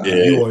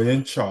 You are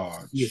in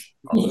charge.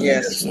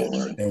 Yes,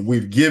 Lord. And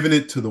we've given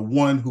it to the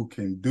one who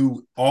can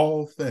do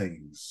all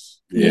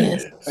things.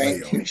 Yes.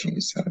 Thank you,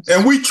 Jesus.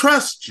 And we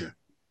trust you.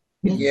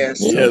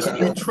 Yes.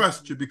 We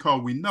trust you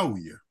because we know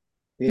you.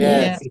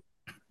 Yes.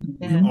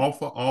 We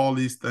offer all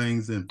these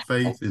things in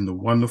faith in the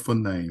wonderful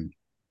name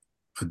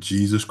of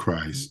Jesus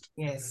Christ.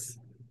 Yes.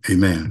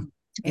 Amen.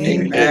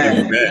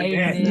 Amen.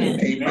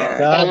 Amen.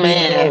 God be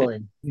the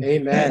glory.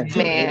 Amen.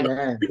 Amen.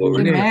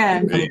 Amen.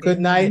 Have a good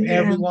night,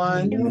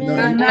 everyone. Good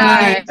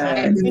night.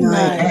 Good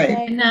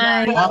night. Good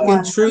night. Walk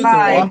in truth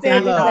and walk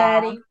in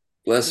love. Everybody.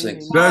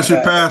 Blessings. Bless you,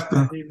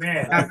 Pastor.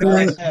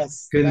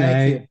 Yes. Good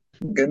Thank night.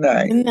 Good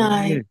night. Good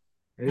night.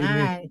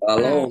 Hi.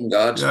 Shalom.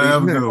 Godspeed. Yeah,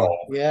 have a good one.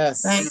 you.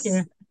 Yes. Thank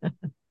you.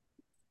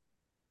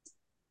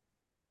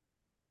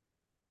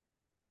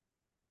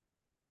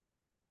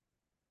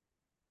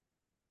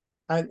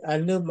 I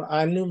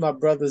knew my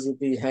brothers would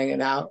be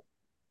hanging out,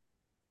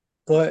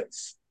 but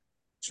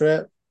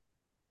trip.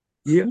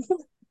 Yeah.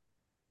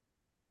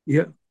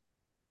 Yeah.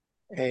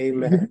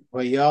 Amen.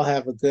 Well, y'all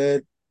have a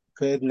good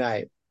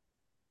night.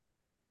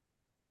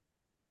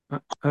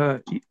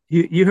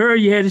 You heard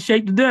you had to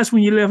shake the dust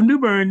when you left New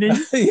Bern, didn't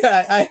you?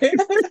 Yeah,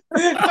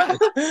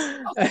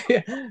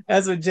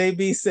 that's what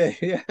JB said.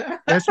 Yeah.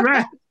 That's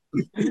right.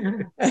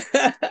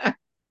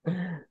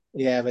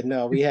 Yeah, but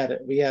no, we had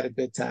a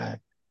good time.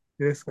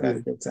 That's We had a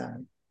good. good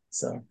time.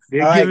 So,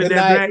 They're all right, giving good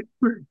that night.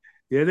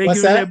 they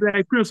What's giving that? that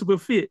black principal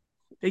fit.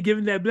 They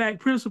giving that black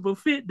principal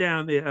fit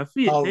down there a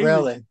fit. Oh,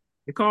 really?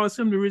 They caused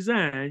him to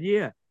resign.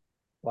 Yeah.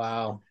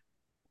 Wow.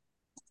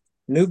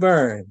 New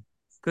Bern.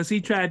 Because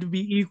he tried to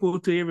be equal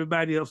to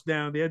everybody else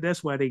down there.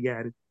 That's why they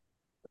got it.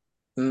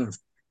 Mm.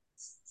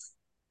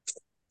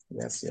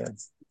 Yes,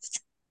 yes.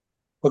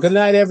 Well, good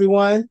night,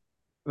 everyone.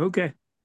 Okay.